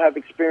 people have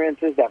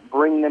experiences that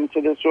bring them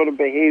to this sort of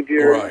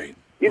behavior. Right.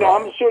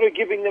 I'm sort of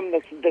giving them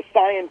the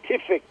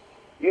scientific,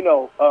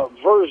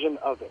 version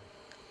of it.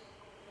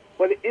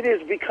 But it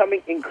is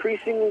becoming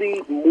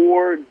increasingly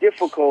more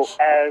difficult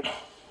as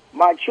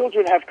my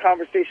children have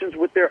conversations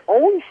with their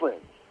own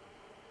friends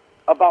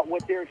about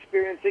what they're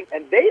experiencing,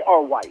 and they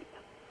are white,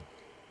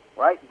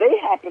 right? They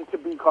happen to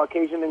be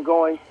Caucasian and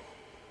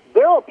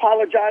they're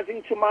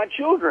apologizing to my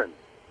children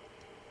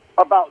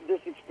about this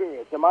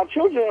experience. And my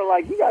children are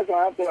like, you guys don't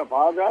have to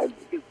apologize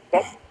because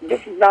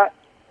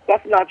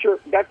that's not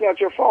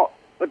your fault.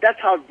 But that's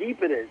how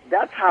deep it is.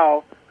 That's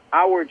how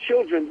our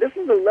children, this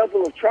is a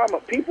level of trauma.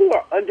 People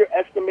are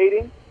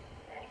underestimating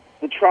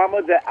the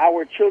trauma that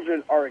our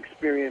children are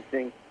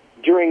experiencing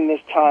during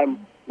this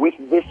time with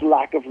this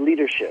lack of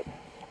leadership.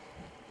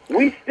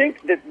 We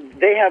think that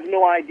they have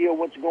no idea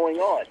what's going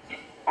on.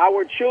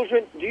 Our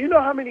children, do you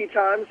know how many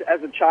times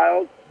as a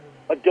child,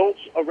 adults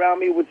around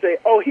me would say,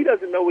 oh, he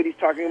doesn't know what he's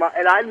talking about,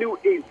 and I knew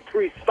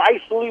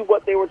precisely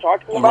what they were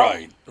talking about?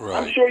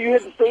 Right. I'm sure you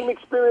had the same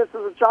experience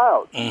as a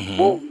child. Mm-hmm.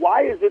 Well,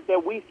 why is it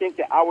that we think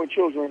that our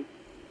children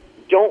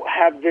don't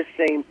have this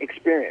same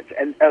experience?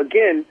 And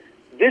again,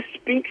 this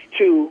speaks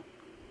to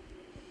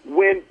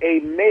when a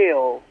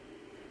male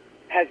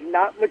has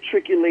not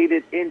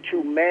matriculated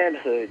into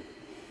manhood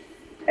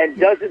and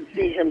doesn't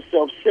see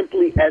himself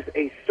simply as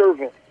a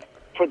servant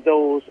for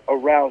those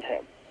around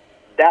him.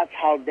 That's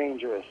how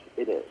dangerous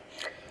it is.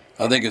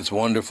 I think it's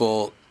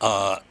wonderful.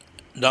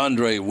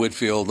 Dondré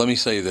Whitfield, let me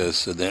say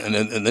this,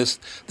 and this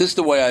is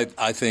the way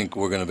I think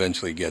we're going to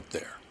eventually get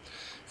there.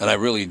 And I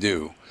really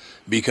do.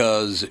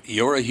 Because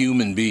you're a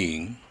human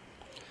being.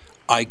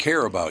 I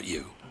care about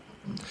you.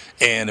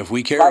 And if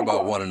we care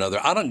about one another,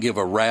 I don't give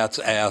a rat's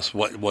ass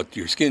what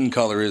your skin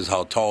color is,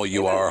 how tall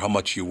you are, how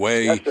much you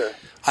weigh. Yes, sir.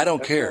 I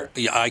don't care.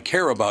 I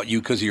care about you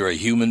because you're a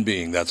human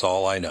being. That's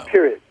all I know.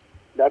 Period.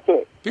 That's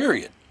it.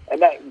 Period.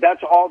 And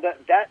that's all that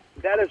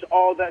is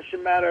all that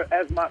should matter.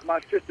 As my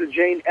sister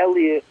Jane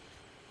Elliott,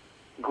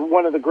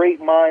 one of the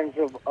great minds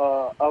of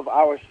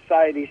our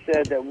society,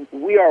 said that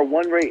we are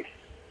one race.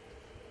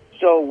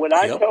 So when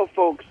I tell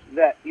folks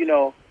that,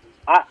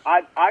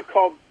 I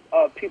call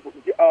people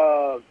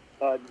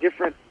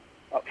different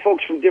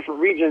folks from different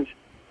regions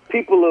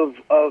people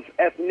of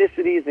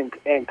ethnicities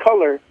and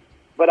color,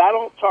 but I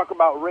don't talk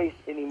about race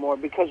anymore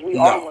because we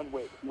are one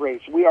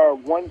race. We are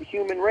one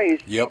human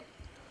race. Yep.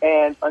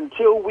 And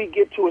until we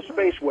get to a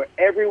space where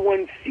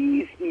everyone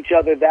sees each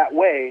other that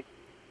way,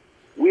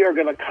 we are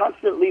going to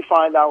constantly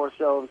find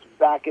ourselves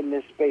back in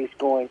this space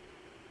going,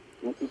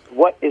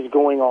 what is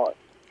going on?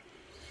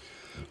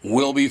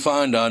 We'll be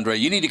fine, Dondré.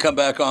 You need to come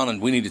back on,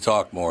 and we need to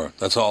talk more.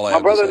 That's all I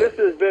have to say. My brother, this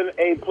has been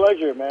a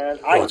pleasure, man.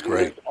 I can do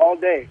this all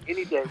day,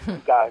 any day for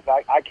you guys.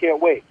 I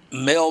can't wait.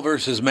 Male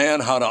versus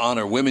Man, How to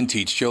Honor Women,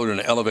 Teach Children,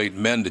 and Elevate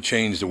Men to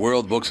Change the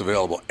World. Books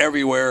available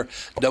everywhere.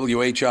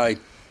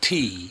 WHITFIELD,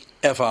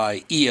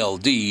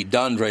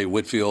 Dondré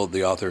Whitfield,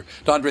 the author.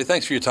 Dondré,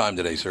 thanks for your time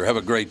today, sir. Have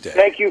a great day.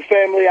 Thank you,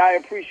 family. I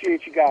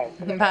appreciate you guys.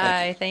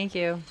 Bye. Thank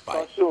you. Bye.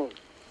 Talk soon.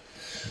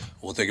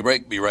 We'll take a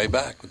break. Be right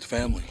back with the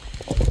family.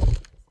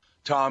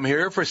 Tom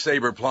here for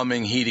Sabre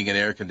Plumbing, Heating, and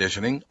Air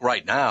Conditioning.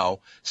 Right now,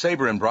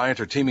 Sabre and Bryant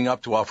are teaming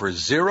up to offer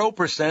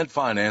 0%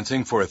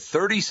 financing for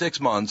 36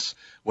 months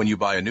when you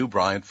buy a new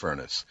Bryant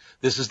furnace.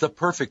 This is the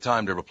perfect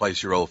time to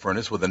replace your old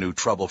furnace with a new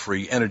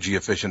trouble-free,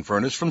 energy-efficient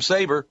furnace from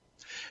Sabre.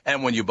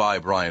 And when you buy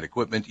Bryant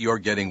equipment, you're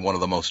getting one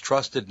of the most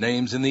trusted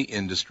names in the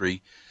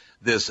industry.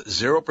 This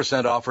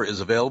 0% offer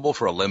is available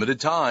for a limited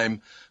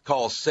time.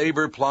 Call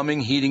Sabre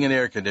Plumbing, Heating, and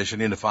Air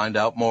Conditioning to find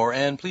out more,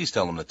 and please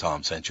tell them that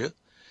Tom sent you.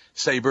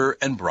 Sabre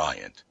and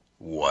Bryant,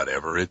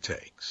 whatever it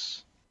takes.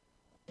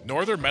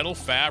 Northern Metal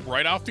Fab,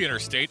 right off the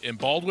interstate in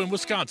Baldwin,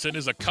 Wisconsin,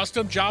 is a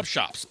custom job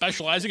shop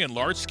specializing in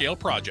large-scale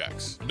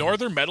projects.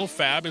 Northern Metal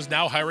Fab is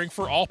now hiring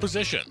for all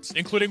positions,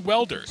 including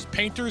welders,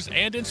 painters,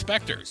 and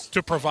inspectors,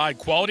 to provide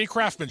quality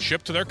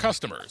craftsmanship to their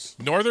customers.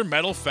 Northern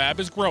Metal Fab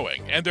is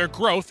growing, and their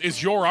growth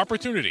is your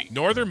opportunity.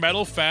 Northern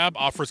Metal Fab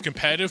offers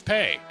competitive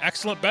pay,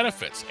 excellent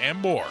benefits, and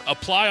more.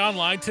 Apply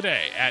online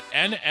today at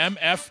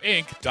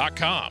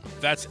nmfinc.com.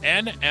 That's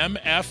nmfinc.com.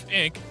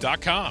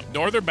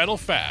 Northern Metal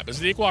Fab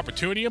is an equal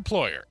opportunity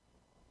employer.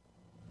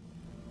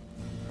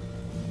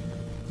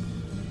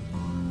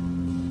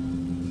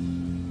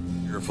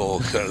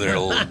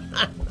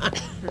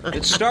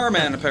 It's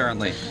Starman,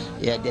 apparently.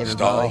 Yeah, David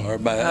Bowie.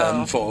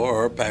 Starman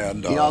for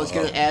Panda. I was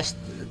going to ask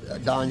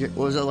Dondré,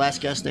 what was the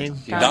last guy's name?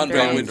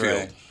 Dondré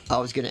Whitfield. I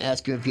was going to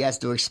ask him if he has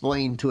to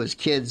explain to his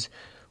kids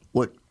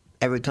what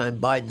every time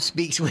Biden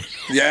speaks what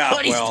he's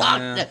talking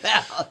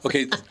about.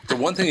 Okay, the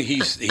one thing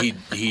he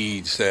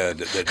said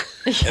that,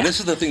 and this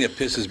is the thing that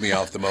pisses me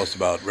off the most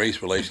about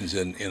race relations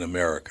in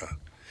America.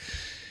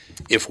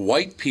 If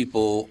white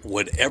people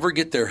would ever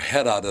get their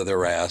head out of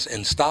their ass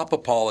and stop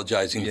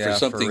apologizing for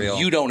something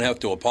you don't have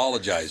to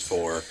apologize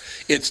for,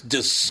 it's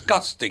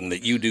disgusting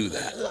that you do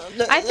that.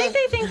 I think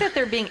they think that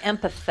they're being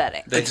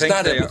empathetic. It's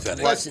not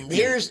empathetic. Listen,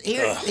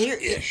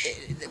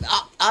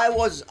 I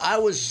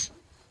was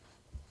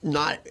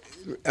not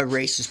a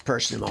racist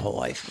person in my whole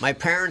life. My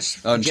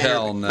parents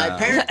Italian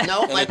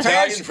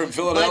from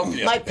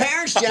Philadelphia. My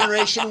parents'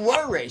 generation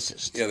were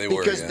racist. Yeah, they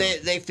were because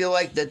they feel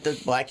like that the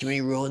black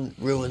community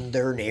ruined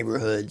their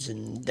neighborhoods,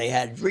 and they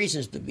had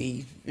reasons to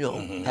be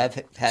have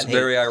It's hate.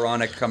 very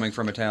ironic coming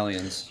from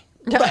Italians.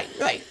 Right.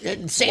 A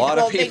lot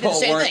of people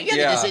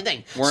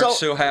weren't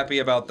so happy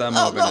about them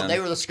moving in.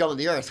 They were the scum of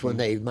the earth when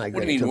they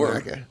migrated to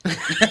America.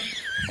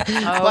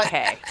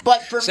 Okay.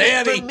 But for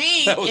Sandy.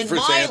 me,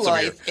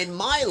 in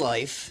my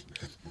life,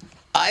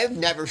 I've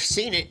never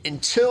seen it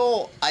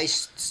until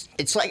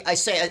it's like I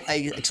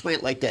explain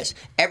it like this.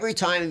 Every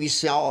time you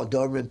saw a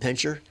Doberman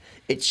Pinscher,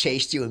 it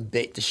chased you and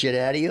bit the shit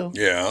out of you.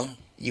 Yeah.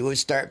 You would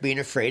start being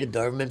afraid of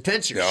Doberman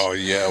Pinschers. Oh,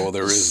 yeah, well,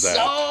 there is that.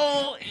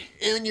 So,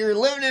 and you're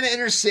living in an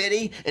inner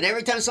city, and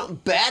every time something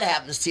bad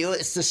happens to you,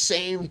 it's the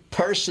same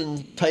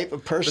type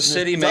of person. The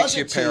city that makes does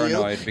you it to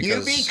paranoid you.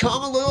 because You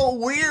become a little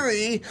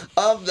weary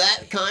of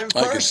that kind of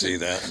person. I can see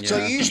that. So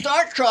Yeah. you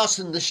start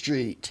crossing the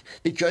street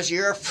because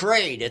you're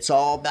afraid. It's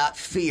all about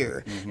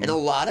fear. Mm-hmm. And a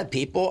lot of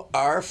people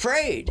are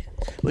afraid.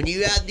 When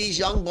you have these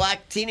young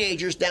black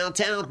teenagers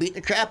downtown beating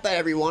the crap out of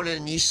everyone,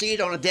 and you see it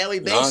on a daily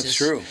basis, it's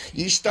true.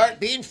 You start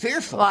being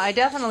fearful. Well, I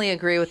definitely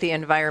agree with the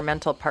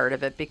environmental part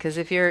of it, because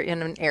if you're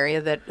in an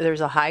area that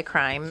there's a high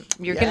crime,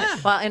 you're Yeah.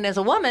 gonna. Well, and as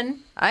a woman,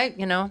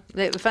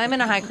 if I'm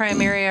in a high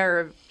crime area,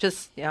 or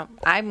just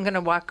I'm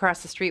gonna walk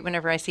across the street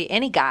whenever I see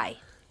any guy.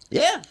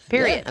 Yeah.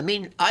 Period. Yeah. I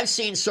mean, I've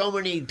seen so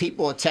many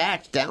people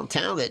attacked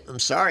downtown that I'm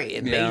sorry,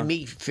 it Yeah. made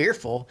me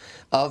fearful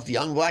of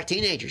young black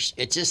teenagers.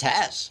 It just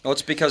has. Well,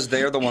 it's because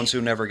they're the ones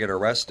who never get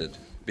arrested.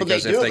 Well,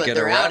 Because they if do, they but get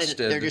they're out arrested,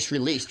 and they're just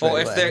released. Well,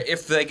 right away.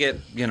 if they get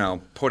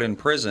put in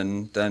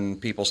prison, then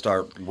people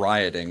start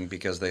rioting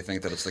because they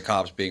think that it's the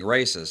cops being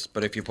racist.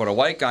 But if you put a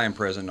white guy in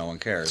prison, no one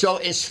cares. So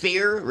is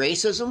fear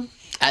racism?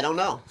 I don't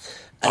know.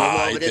 I don't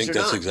know if it is think or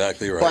that's not.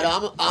 exactly right.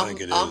 But I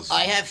think it is.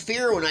 I have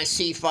fear when I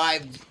see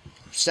 5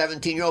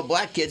 17-year-old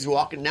black kids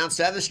walking down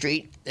 7th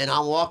Street, and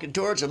I'm walking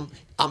towards them.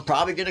 I'm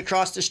probably going to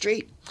cross the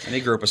street.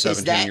 Any group of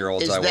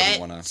 17-year-olds, I wouldn't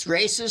want to. It's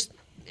racist.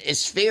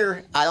 It's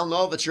fear. I don't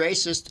know if it's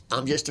racist.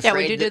 I'm just afraid. Yeah,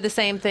 would you do the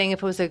same thing if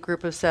it was a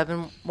group of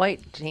 7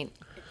 white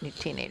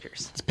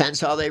teenagers? Depends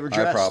how they were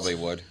dressed. I probably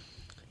would.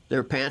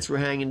 Their pants were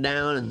hanging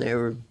down, and they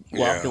were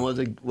walking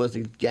with a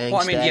gang.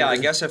 Well, I mean, yeah, I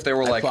stagger. guess if they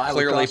were like probably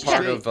clearly cross the part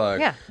street. of a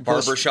Yeah.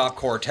 barbershop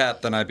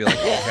quartet, then I'd be like,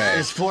 okay.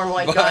 There's 4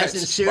 white But- guys in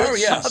suits, Oh,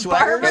 yeah.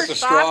 sweaters. Got the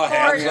straw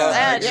hats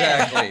on.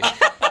 Exactly.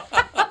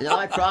 No,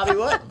 I probably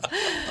would.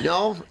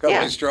 No. Got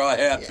Yeah. my straw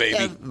hat, baby.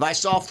 Yeah, if I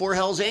saw 4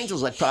 Hells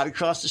Angels, I'd probably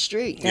cross the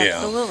street. Yeah.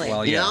 Absolutely.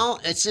 Well, You yeah. know,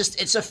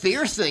 it's a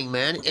fear thing,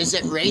 man. Is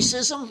it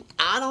racism?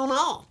 I don't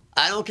know.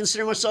 I don't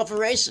consider myself a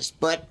racist,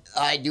 but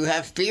I do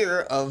have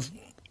fear of.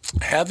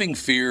 Having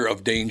fear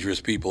of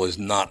dangerous people is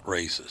not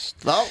racist.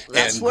 Well,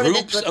 that's and what it is,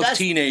 groups but of that's-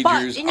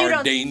 teenagers and you are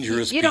don't-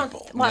 dangerous you people.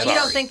 Don't, well, you Sorry.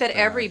 don't think that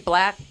every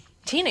black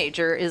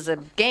teenager is a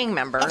gang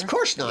member? Of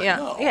course not. Yeah,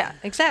 No. yeah,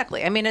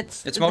 exactly. I mean,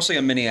 it's mostly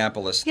a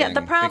Minneapolis thing yeah.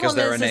 The problem because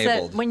they're is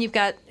enabled. that when you've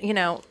got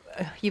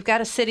you've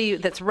got a city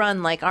that's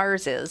run like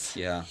ours is,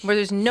 Yeah. where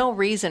there's no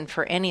reason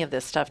for any of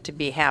this stuff to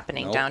be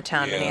happening Nope.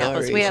 downtown Yeah.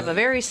 Minneapolis. No We have reason. a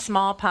very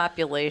small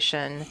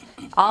population.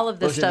 All of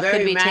this It's a stuff could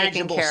very be taken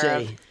manageable care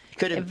city. of.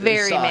 Could A have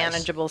very size.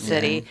 manageable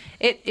city.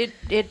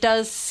 It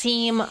does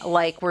seem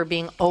like we're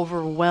being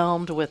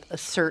overwhelmed with a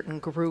certain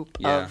group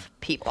Yeah. of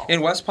people.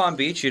 In West Palm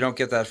Beach, you don't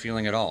get that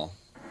feeling at all.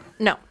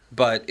 No.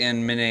 But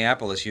in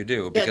Minneapolis, you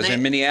do. Because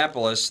in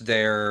Minneapolis,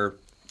 they're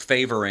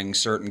favoring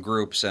certain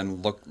groups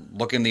and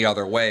looking the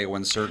other way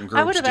when certain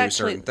I would groups have do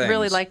actually certain things.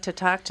 really liked to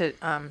talk to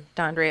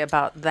Dondré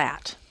about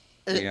that.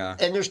 Yeah.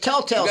 And there's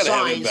telltale You gotta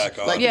have him signs, back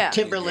on. like Yeah. the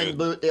Timberland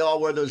boot. They all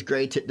wear those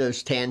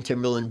those tan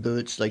Timberland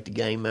boots, like the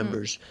gang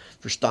members,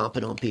 for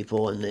stomping on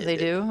people. And They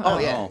do? Oh, Oh.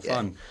 yeah, Oh, yeah.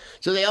 fun.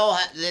 So they all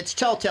it's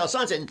telltale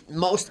signs, and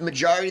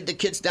majority of the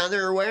kids down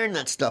there are wearing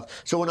that stuff.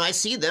 So when I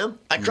see them,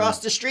 I cross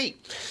the street.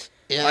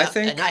 Yeah, I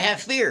think- and I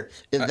have fear.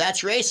 If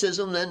that's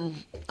racism,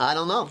 then I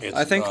don't know. It's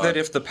I think not. that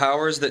if the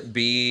powers that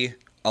be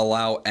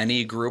allow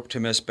any group to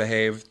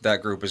misbehave,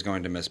 that group is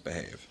going to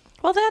misbehave.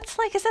 Well, that's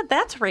like I said,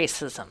 that's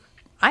racism.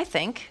 I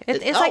think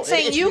it's no, like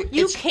saying you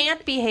it's-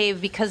 can't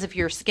behave because of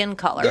your skin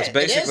color. That's It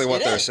basically is,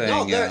 what it they're is. saying,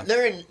 No, yeah.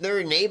 they're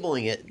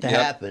enabling it to Yep.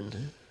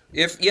 happen.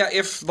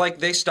 If like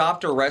they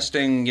stopped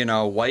arresting,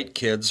 white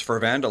kids for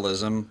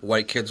vandalism,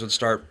 white kids would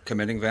start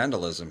committing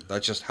vandalism.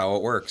 That's just how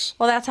it works.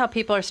 Well, that's how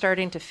people are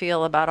starting to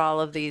feel about all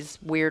of these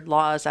weird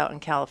laws out in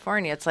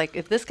California. It's like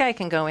if this guy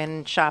can go in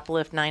and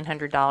shoplift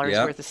 $900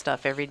 Yep. worth of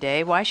stuff every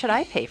day, why should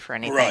I pay for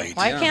anything? Right,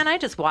 Why yeah. can't I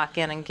just walk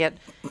in and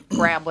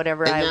grab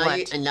whatever I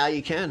want? And now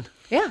you can.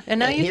 Yeah, and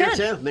now you Here can.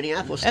 too,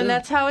 Minneapolis too. And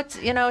that's how it's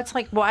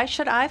like, why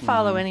should I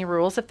follow any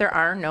rules if there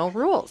are no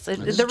rules? The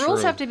rules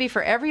true. have to be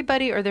for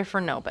everybody or they're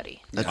for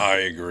nobody. I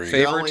agree.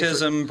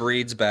 Favoritism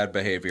breeds bad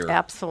behavior.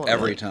 Absolutely.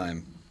 Every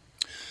time.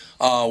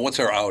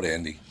 What's our out,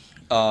 Andy?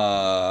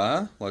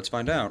 Let's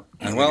find out.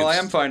 And while I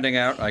am finding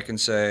out, I can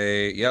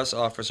say, yes,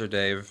 Officer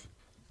Dave,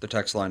 the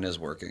text line is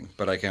working,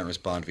 but I can't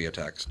respond via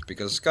text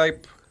because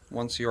Skype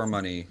wants your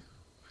money.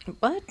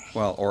 What?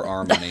 Well, or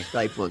our money.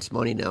 Skype wants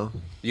money now.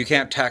 You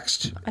can't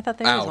text I thought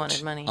they always out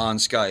wanted money. on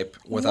Skype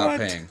without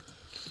What? paying.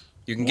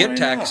 You can Why get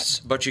texts,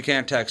 but you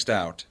can't text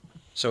out.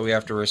 So we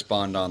have to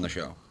respond on the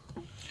show.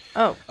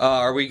 Oh,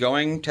 Are we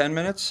going 10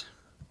 minutes?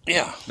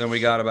 Yeah. Then we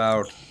got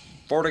about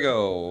 4 to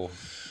go.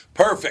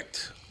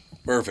 Perfect.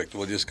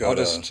 We'll just go I'll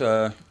to just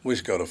we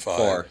just go to 5.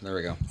 4. There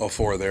we go. Oh,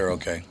 4 there.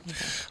 Okay.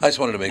 I just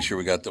wanted to make sure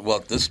we got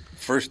this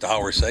first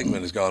hour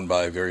segment has gone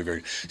by very,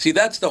 very. See,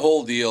 that's the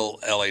whole deal,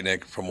 L.A.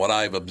 Nick, from what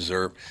I've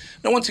observed.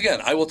 Now, once again,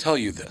 I will tell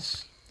you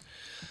this.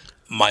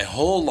 My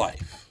whole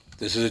life,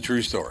 this is a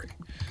true story.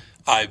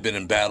 I've been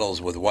in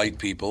battles with white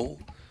people,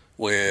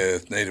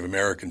 with Native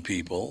American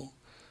people,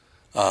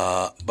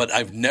 but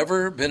I've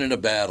never been in a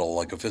battle,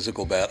 like a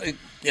physical battle,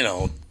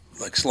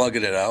 like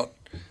slugging it out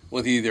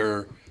with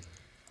either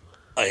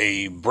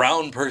a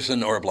brown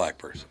person or a black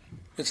person.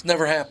 It's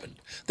never happened.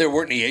 There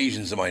weren't any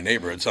Asians in my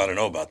neighborhood, so I don't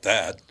know about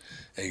that.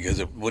 Because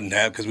it wouldn't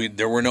have, because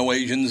there were no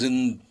Asians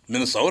in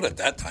Minnesota at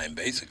that time,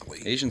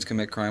 basically. Asians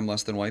commit crime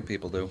less than white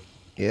people do.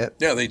 Yep.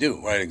 Yeah, they do.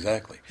 Right,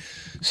 exactly.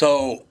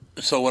 So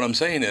what I'm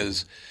saying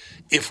is,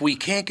 if we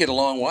can't get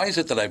along, why is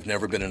it that I've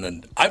never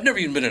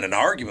even been in an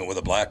argument with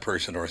a black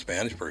person or a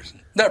Spanish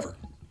person? Never.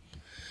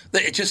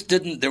 It just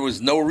didn't. There was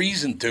no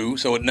reason to,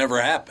 so it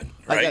never happened.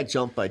 Right? I got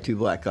jumped by 2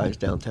 black guys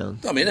downtown.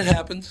 I mean, it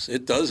happens.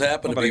 It does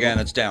happen. Well, but again,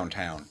 it's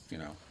downtown.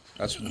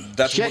 That's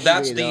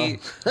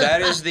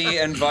that is the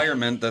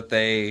environment that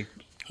they.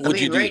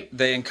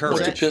 They encourage.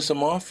 What'd you piss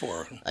them off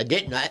for? I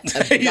didn't.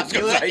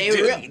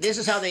 Didn't. This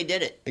is how they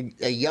did it.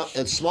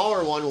 A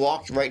smaller one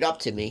walked right up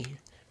to me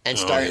and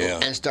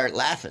started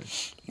laughing.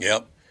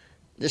 Yep.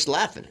 Just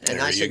laughing. And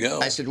There you go.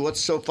 I said,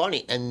 "What's so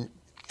funny?" And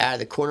out of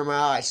the corner of my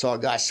eye, I saw a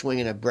guy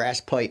swinging a brass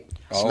pipe,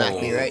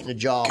 smacked me right in the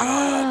jaw.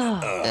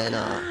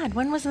 God,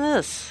 when was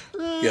this?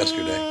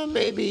 Yesterday.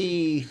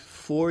 Maybe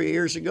 4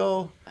 years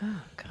ago. Oh,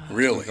 God.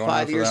 Really?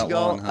 5 years ago,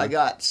 long, huh? I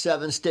got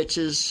 7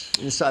 stitches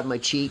inside my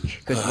cheek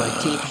because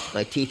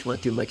my teeth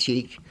went through my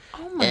cheek.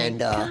 Oh my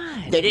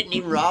God! They didn't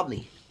even rob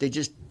me. They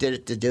just did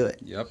it to do it.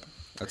 Yep.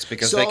 That's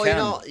because they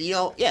can.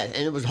 Yeah, and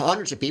it was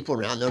hundreds of people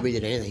around. Nobody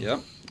did anything. Yep.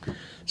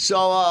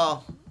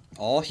 So,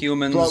 all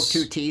humans. broke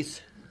 2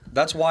 teeth.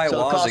 That's why So it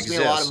laws cost exist.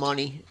 me a lot of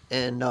money,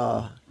 and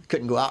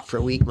couldn't go out for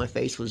a week. My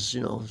face was,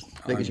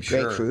 big as a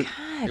grapefruit.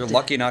 You're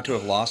lucky not to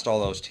have lost all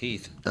those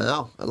teeth. I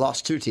know. I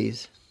lost 2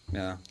 teeth.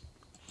 Yeah.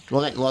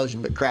 Well, not lost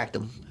them, but cracked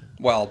them.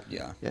 Well,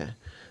 yeah. Yeah.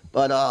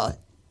 But,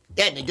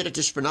 they did it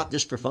just for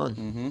fun.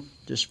 Mm-hmm.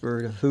 Just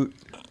for the hoot.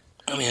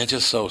 I mean, it's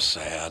just so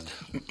sad.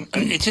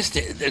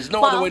 There's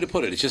no other way to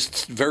put it. It's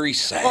just very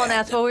sad. Well, and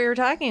that's what we were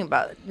talking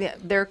about. Yeah,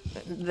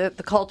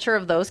 the culture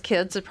of those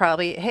kids is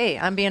probably, hey,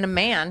 I'm being a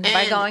man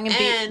by going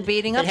and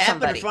beating up somebody. It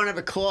happened somebody. in front of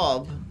a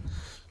club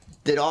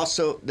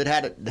that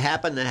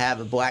happened to have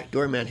a black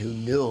doorman who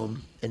knew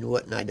him and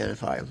wouldn't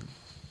identify him.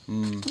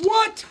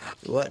 What?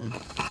 Wouldn't.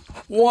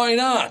 Why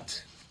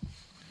not?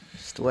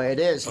 It's the way it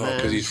is, man.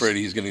 Because he's afraid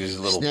he's going to get his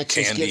little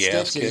Snitches candy get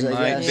ass stitches, kid. I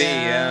Might guess. be,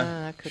 yeah.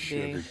 That could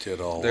Sugar be. tit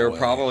all They were the way.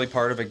 probably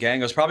part of a gang.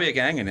 It was probably a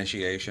gang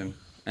initiation.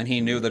 And he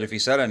knew that if he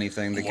said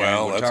anything, the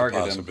gang would that's target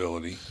a him.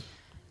 possibility.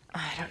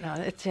 I don't know.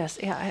 It's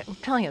just, I'm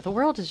telling you, the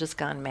world has just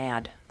gone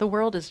mad. The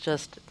world has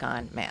just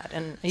gone mad,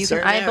 and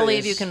I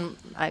believe you can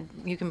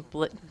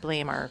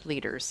blame our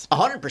leaders.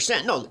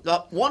 100%. No,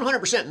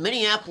 100%.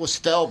 Minneapolis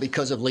fell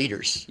because of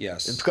leaders.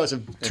 Yes. It's because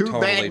of It 2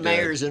 totally bad did.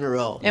 mayors in a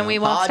row. And we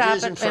won't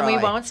Hodges stop. and And we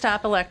Fry. won't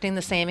stop electing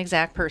the same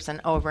exact person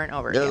over and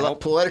over They're again. like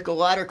political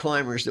ladder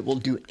climbers that will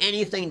do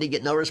anything to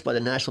get noticed by the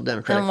National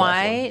Democratic And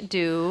why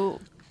do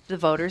the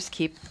voters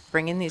keep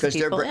bringing these 'Cause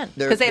they're people br- in?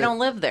 they're- Because they they're- don't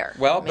live there.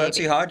 Well, maybe.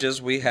 Betsy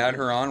Hodges, we had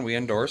her on. We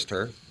endorsed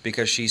her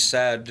because she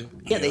said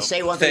Yeah, they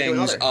say one thing to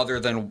things another. other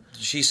than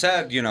she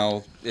said.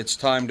 It's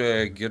time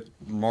to get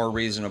more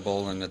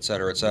reasonable and et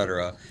cetera, et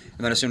cetera.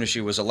 And then as soon as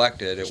she was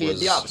elected, it She was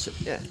did the opposite.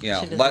 Yeah.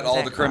 She did let the all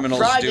exact the criminals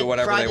Fry do did,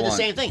 whatever Fry they did want. the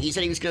same thing. He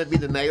said he was going to be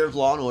the mayor of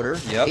law and order.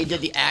 Yep. He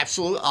did the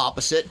absolute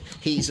opposite.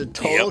 He's a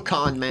total Yep.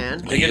 con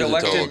man. They He get is a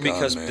total elected con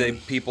because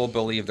man. people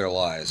believe their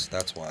lies.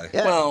 That's why.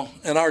 Yeah. Well,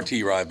 and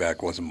R.T.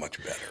 Ryback wasn't much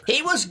better.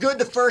 He was good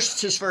his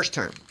first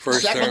term. term,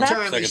 Second term, he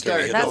second term,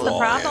 started. he hit That's the the wall,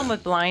 problem yeah.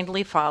 with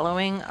blindly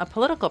following a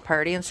political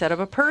party instead of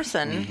a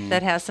person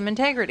that has some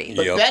integrity.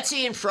 But Yep.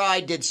 Betsy and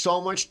Fry did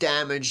so much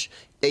damage.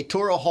 They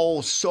tore a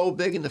hole so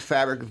big in the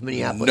fabric of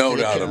Minneapolis No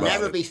that doubt it can about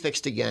never it. be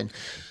fixed again.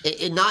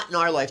 Not in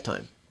our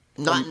lifetime.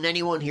 Not in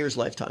anyone here's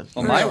lifetime.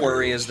 Well, my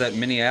worry is that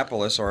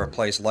Minneapolis, or a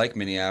place like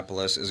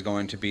Minneapolis, is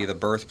going to be the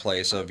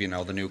birthplace of, the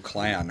new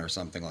Klan or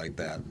something like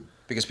that.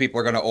 Because people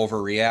are going to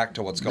overreact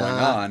to what's going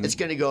on. It's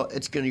gonna go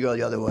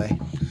the other way.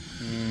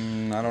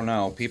 I don't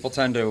know. People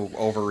tend to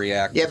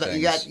overreact. Yeah, to but things.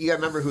 you got to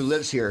remember who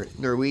lives here: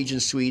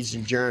 Norwegians, Swedes,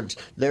 and Germans.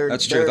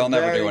 That's true. They'll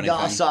never do very anything.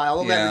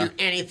 docile. They'll Yeah. never do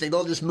anything.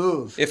 They'll just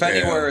move. If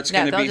anywhere, it's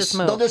going to they'll be. just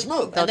move. They'll just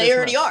move, They'll and they just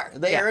already move. are.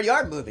 They Yeah. already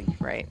are moving.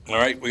 Right. All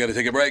right, we got to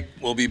take a break.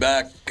 We'll be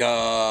back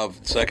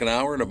second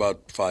hour in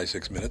about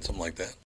 5-6 minutes, something like that.